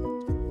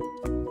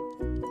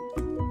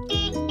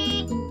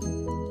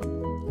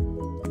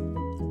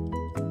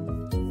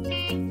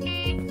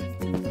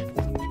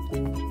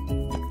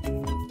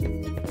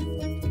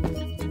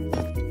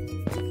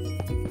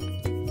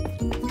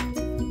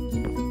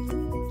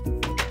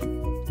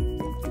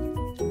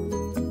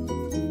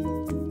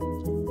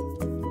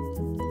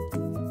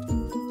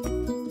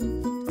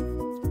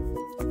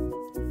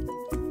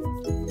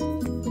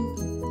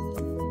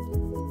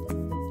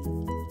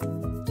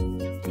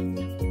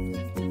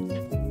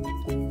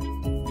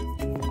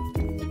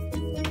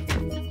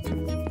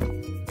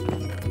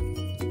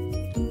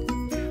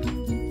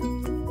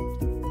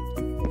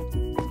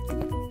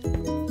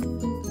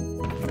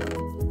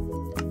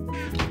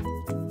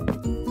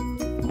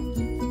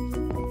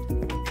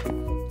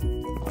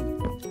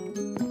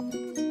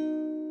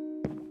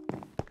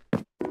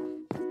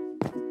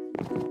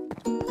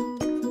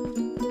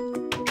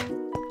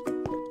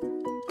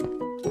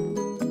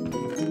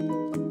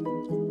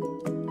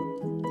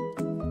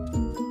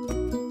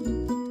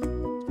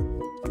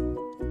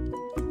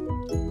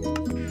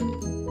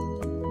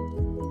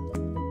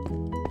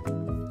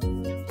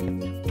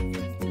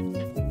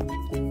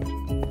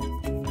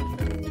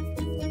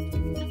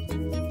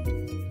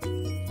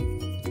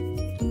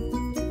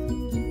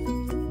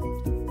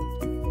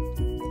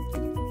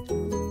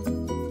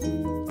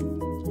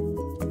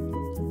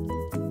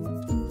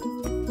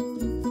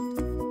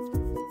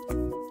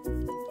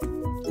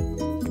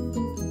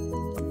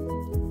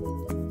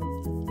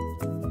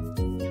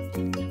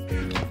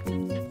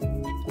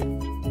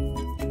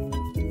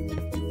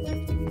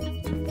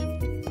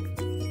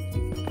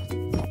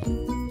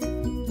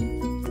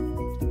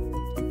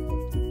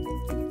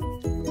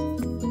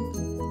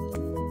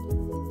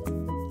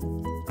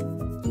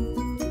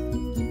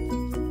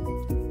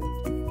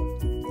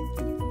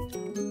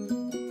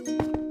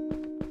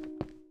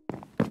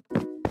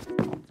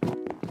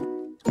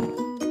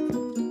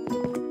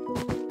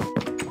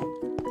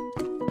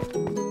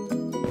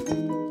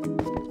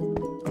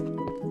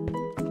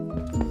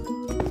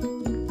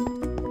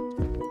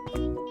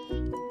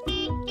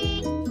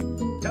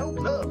 Don't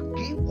look,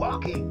 keep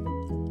walking.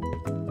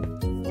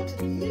 What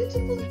a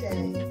beautiful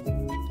day.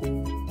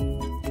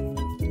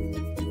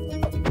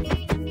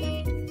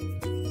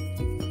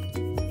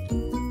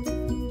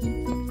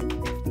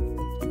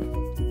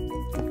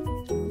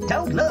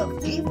 Don't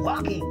look, keep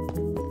walking.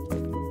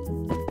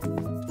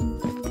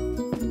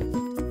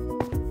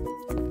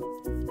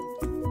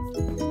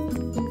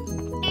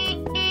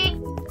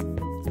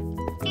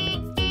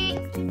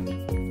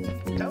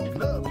 Don't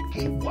look,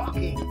 keep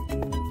walking.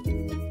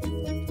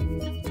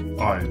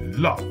 I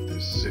love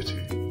this city.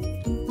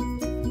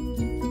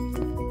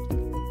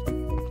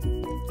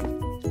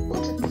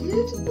 What a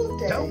beautiful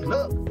day. Don't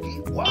look,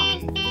 keep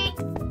walking.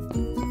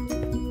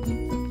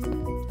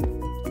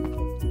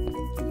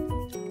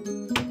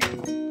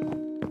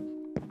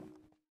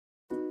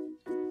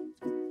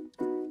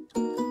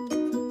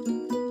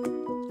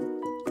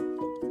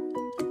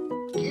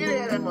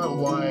 Get out of my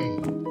way.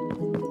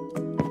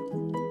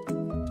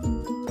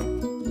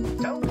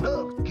 Don't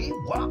look, keep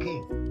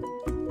walking.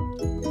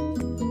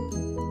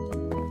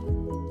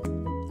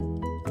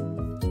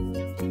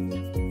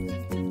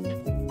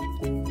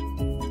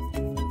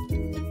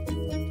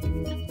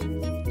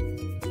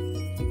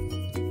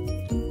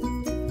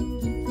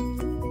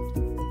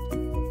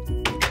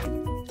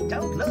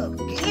 Don't look,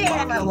 keep Get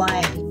out of my walking.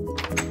 way.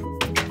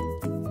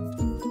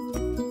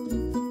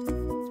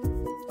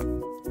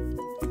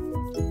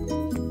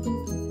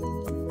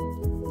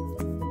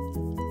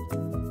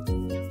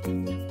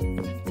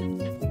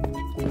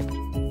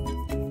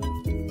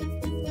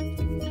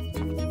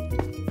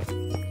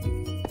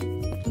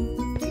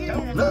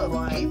 Don't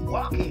look, keep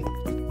walking.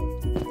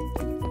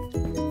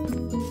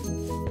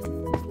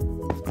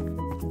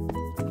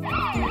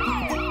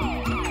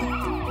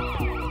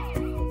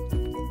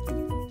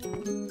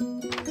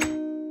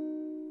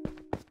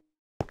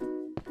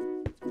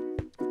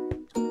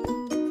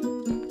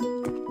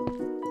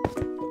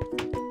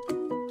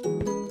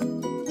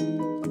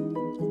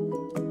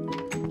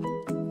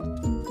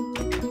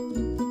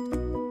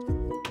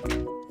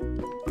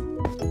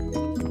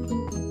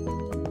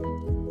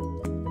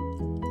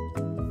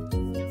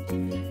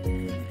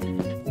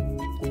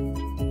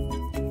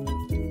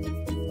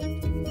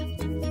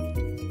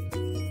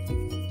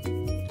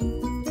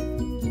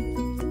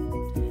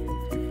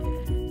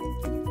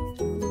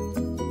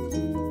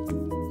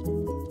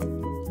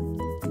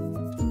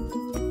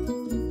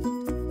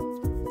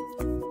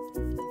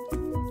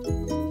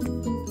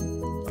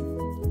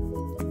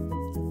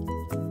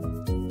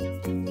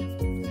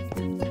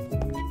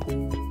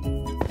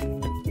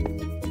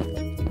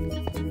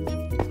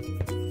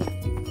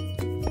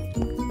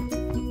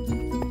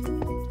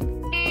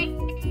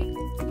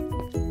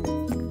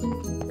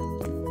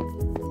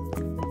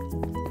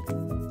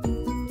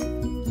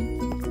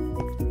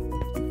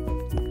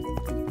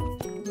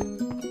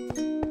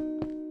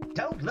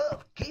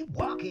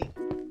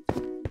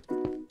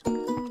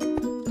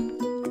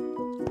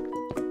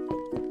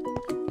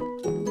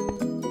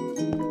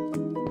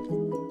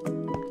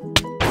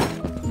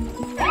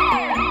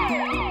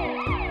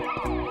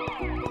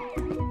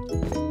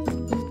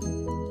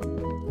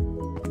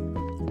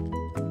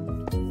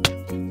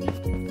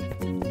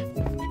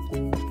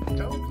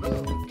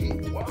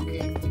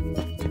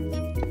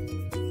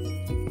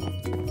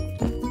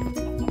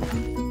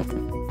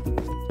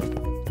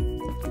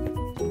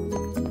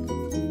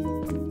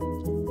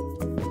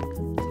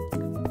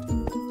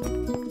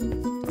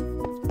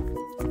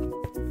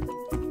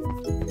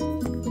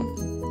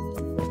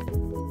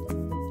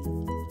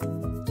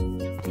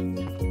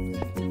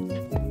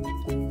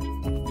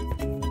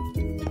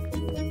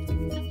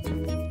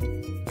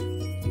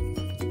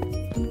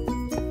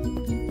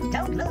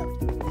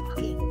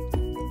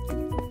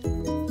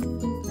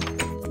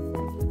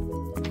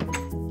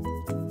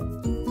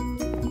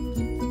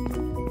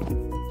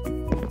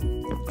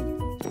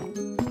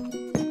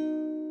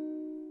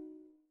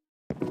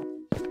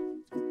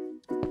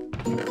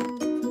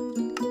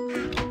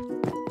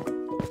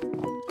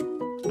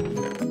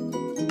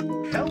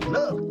 Don't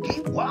look,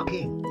 keep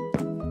walking.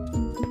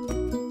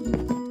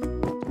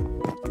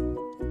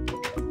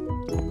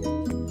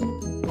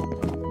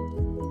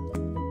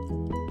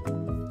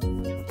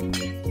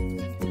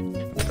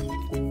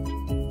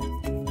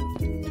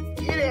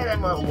 Get out of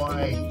my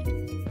way.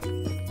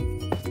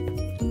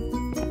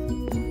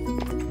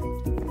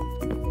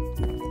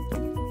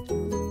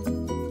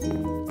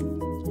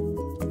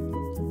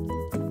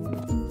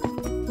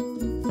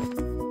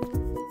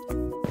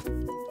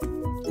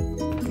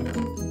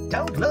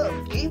 Don't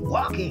look, keep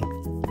walking.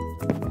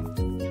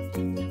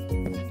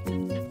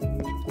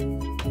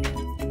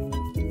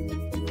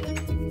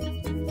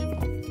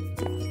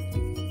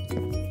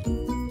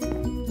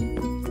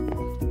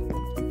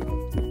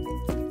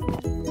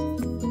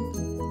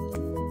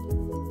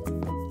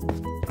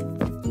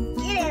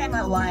 Get out of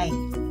my way.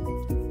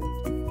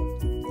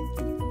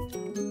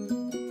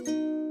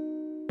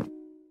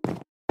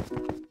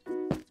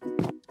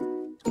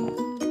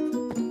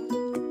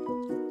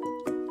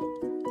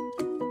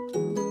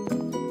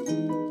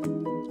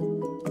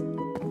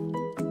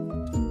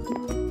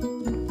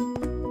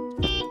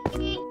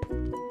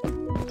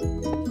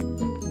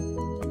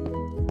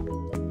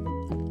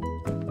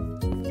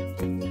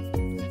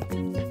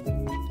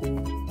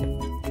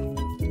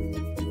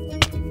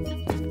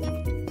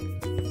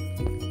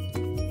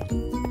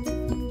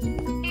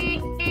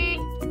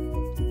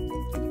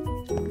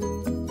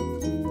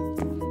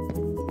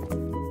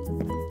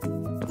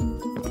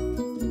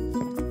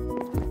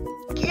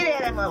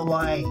 Get out of my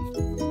way.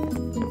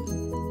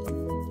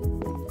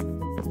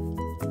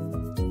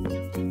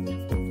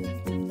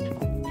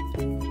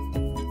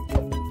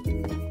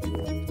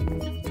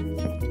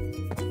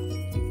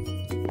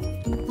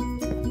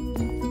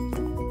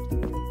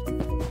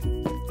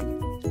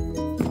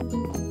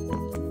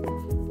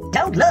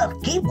 Don't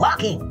look, keep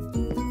walking.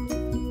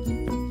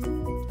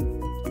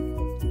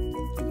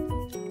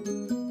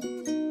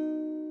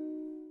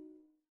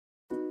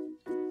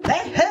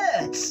 That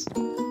hurts.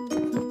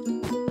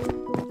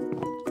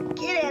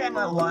 Get out of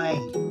my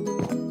way.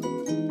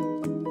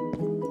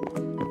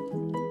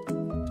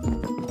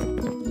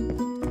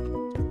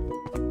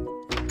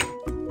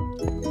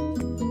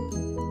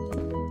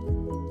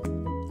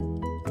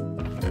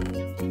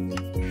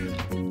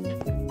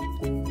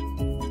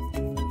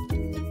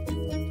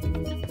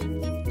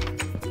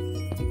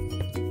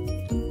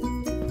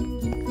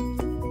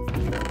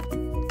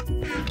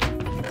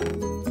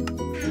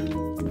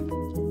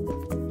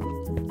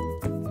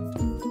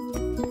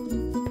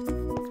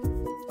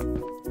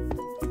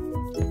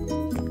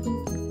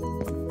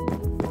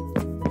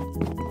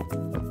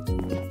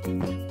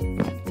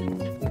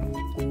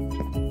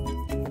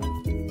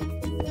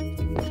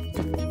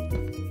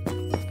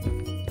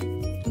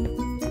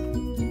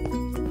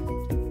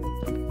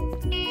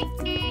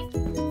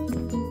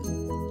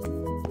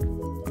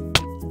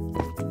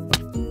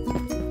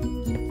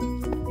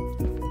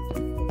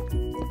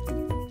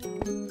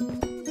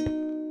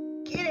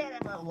 Get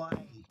out of my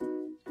way.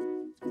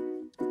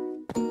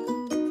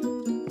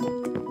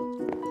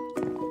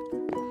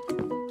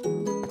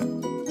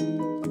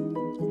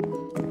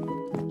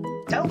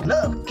 Don't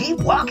look, keep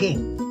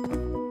walking.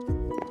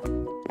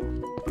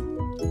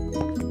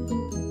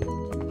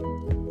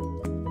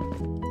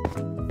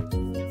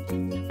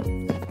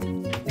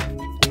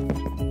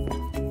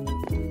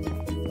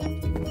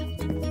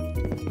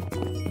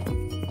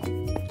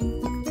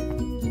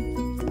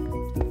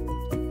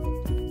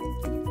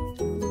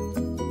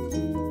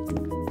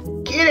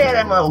 Get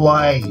out of my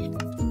way.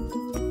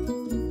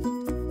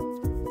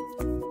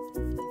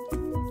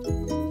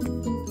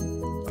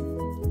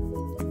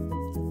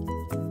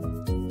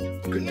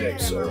 Good day,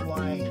 Get out sir. of my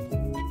way.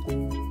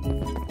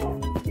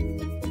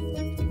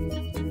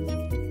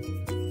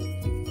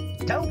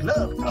 Don't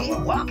look, How keep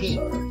are walking.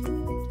 you, sir?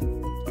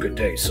 Good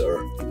day,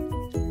 sir.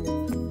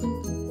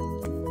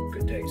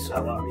 Good day,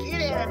 sir.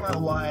 Get out of my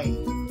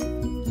way.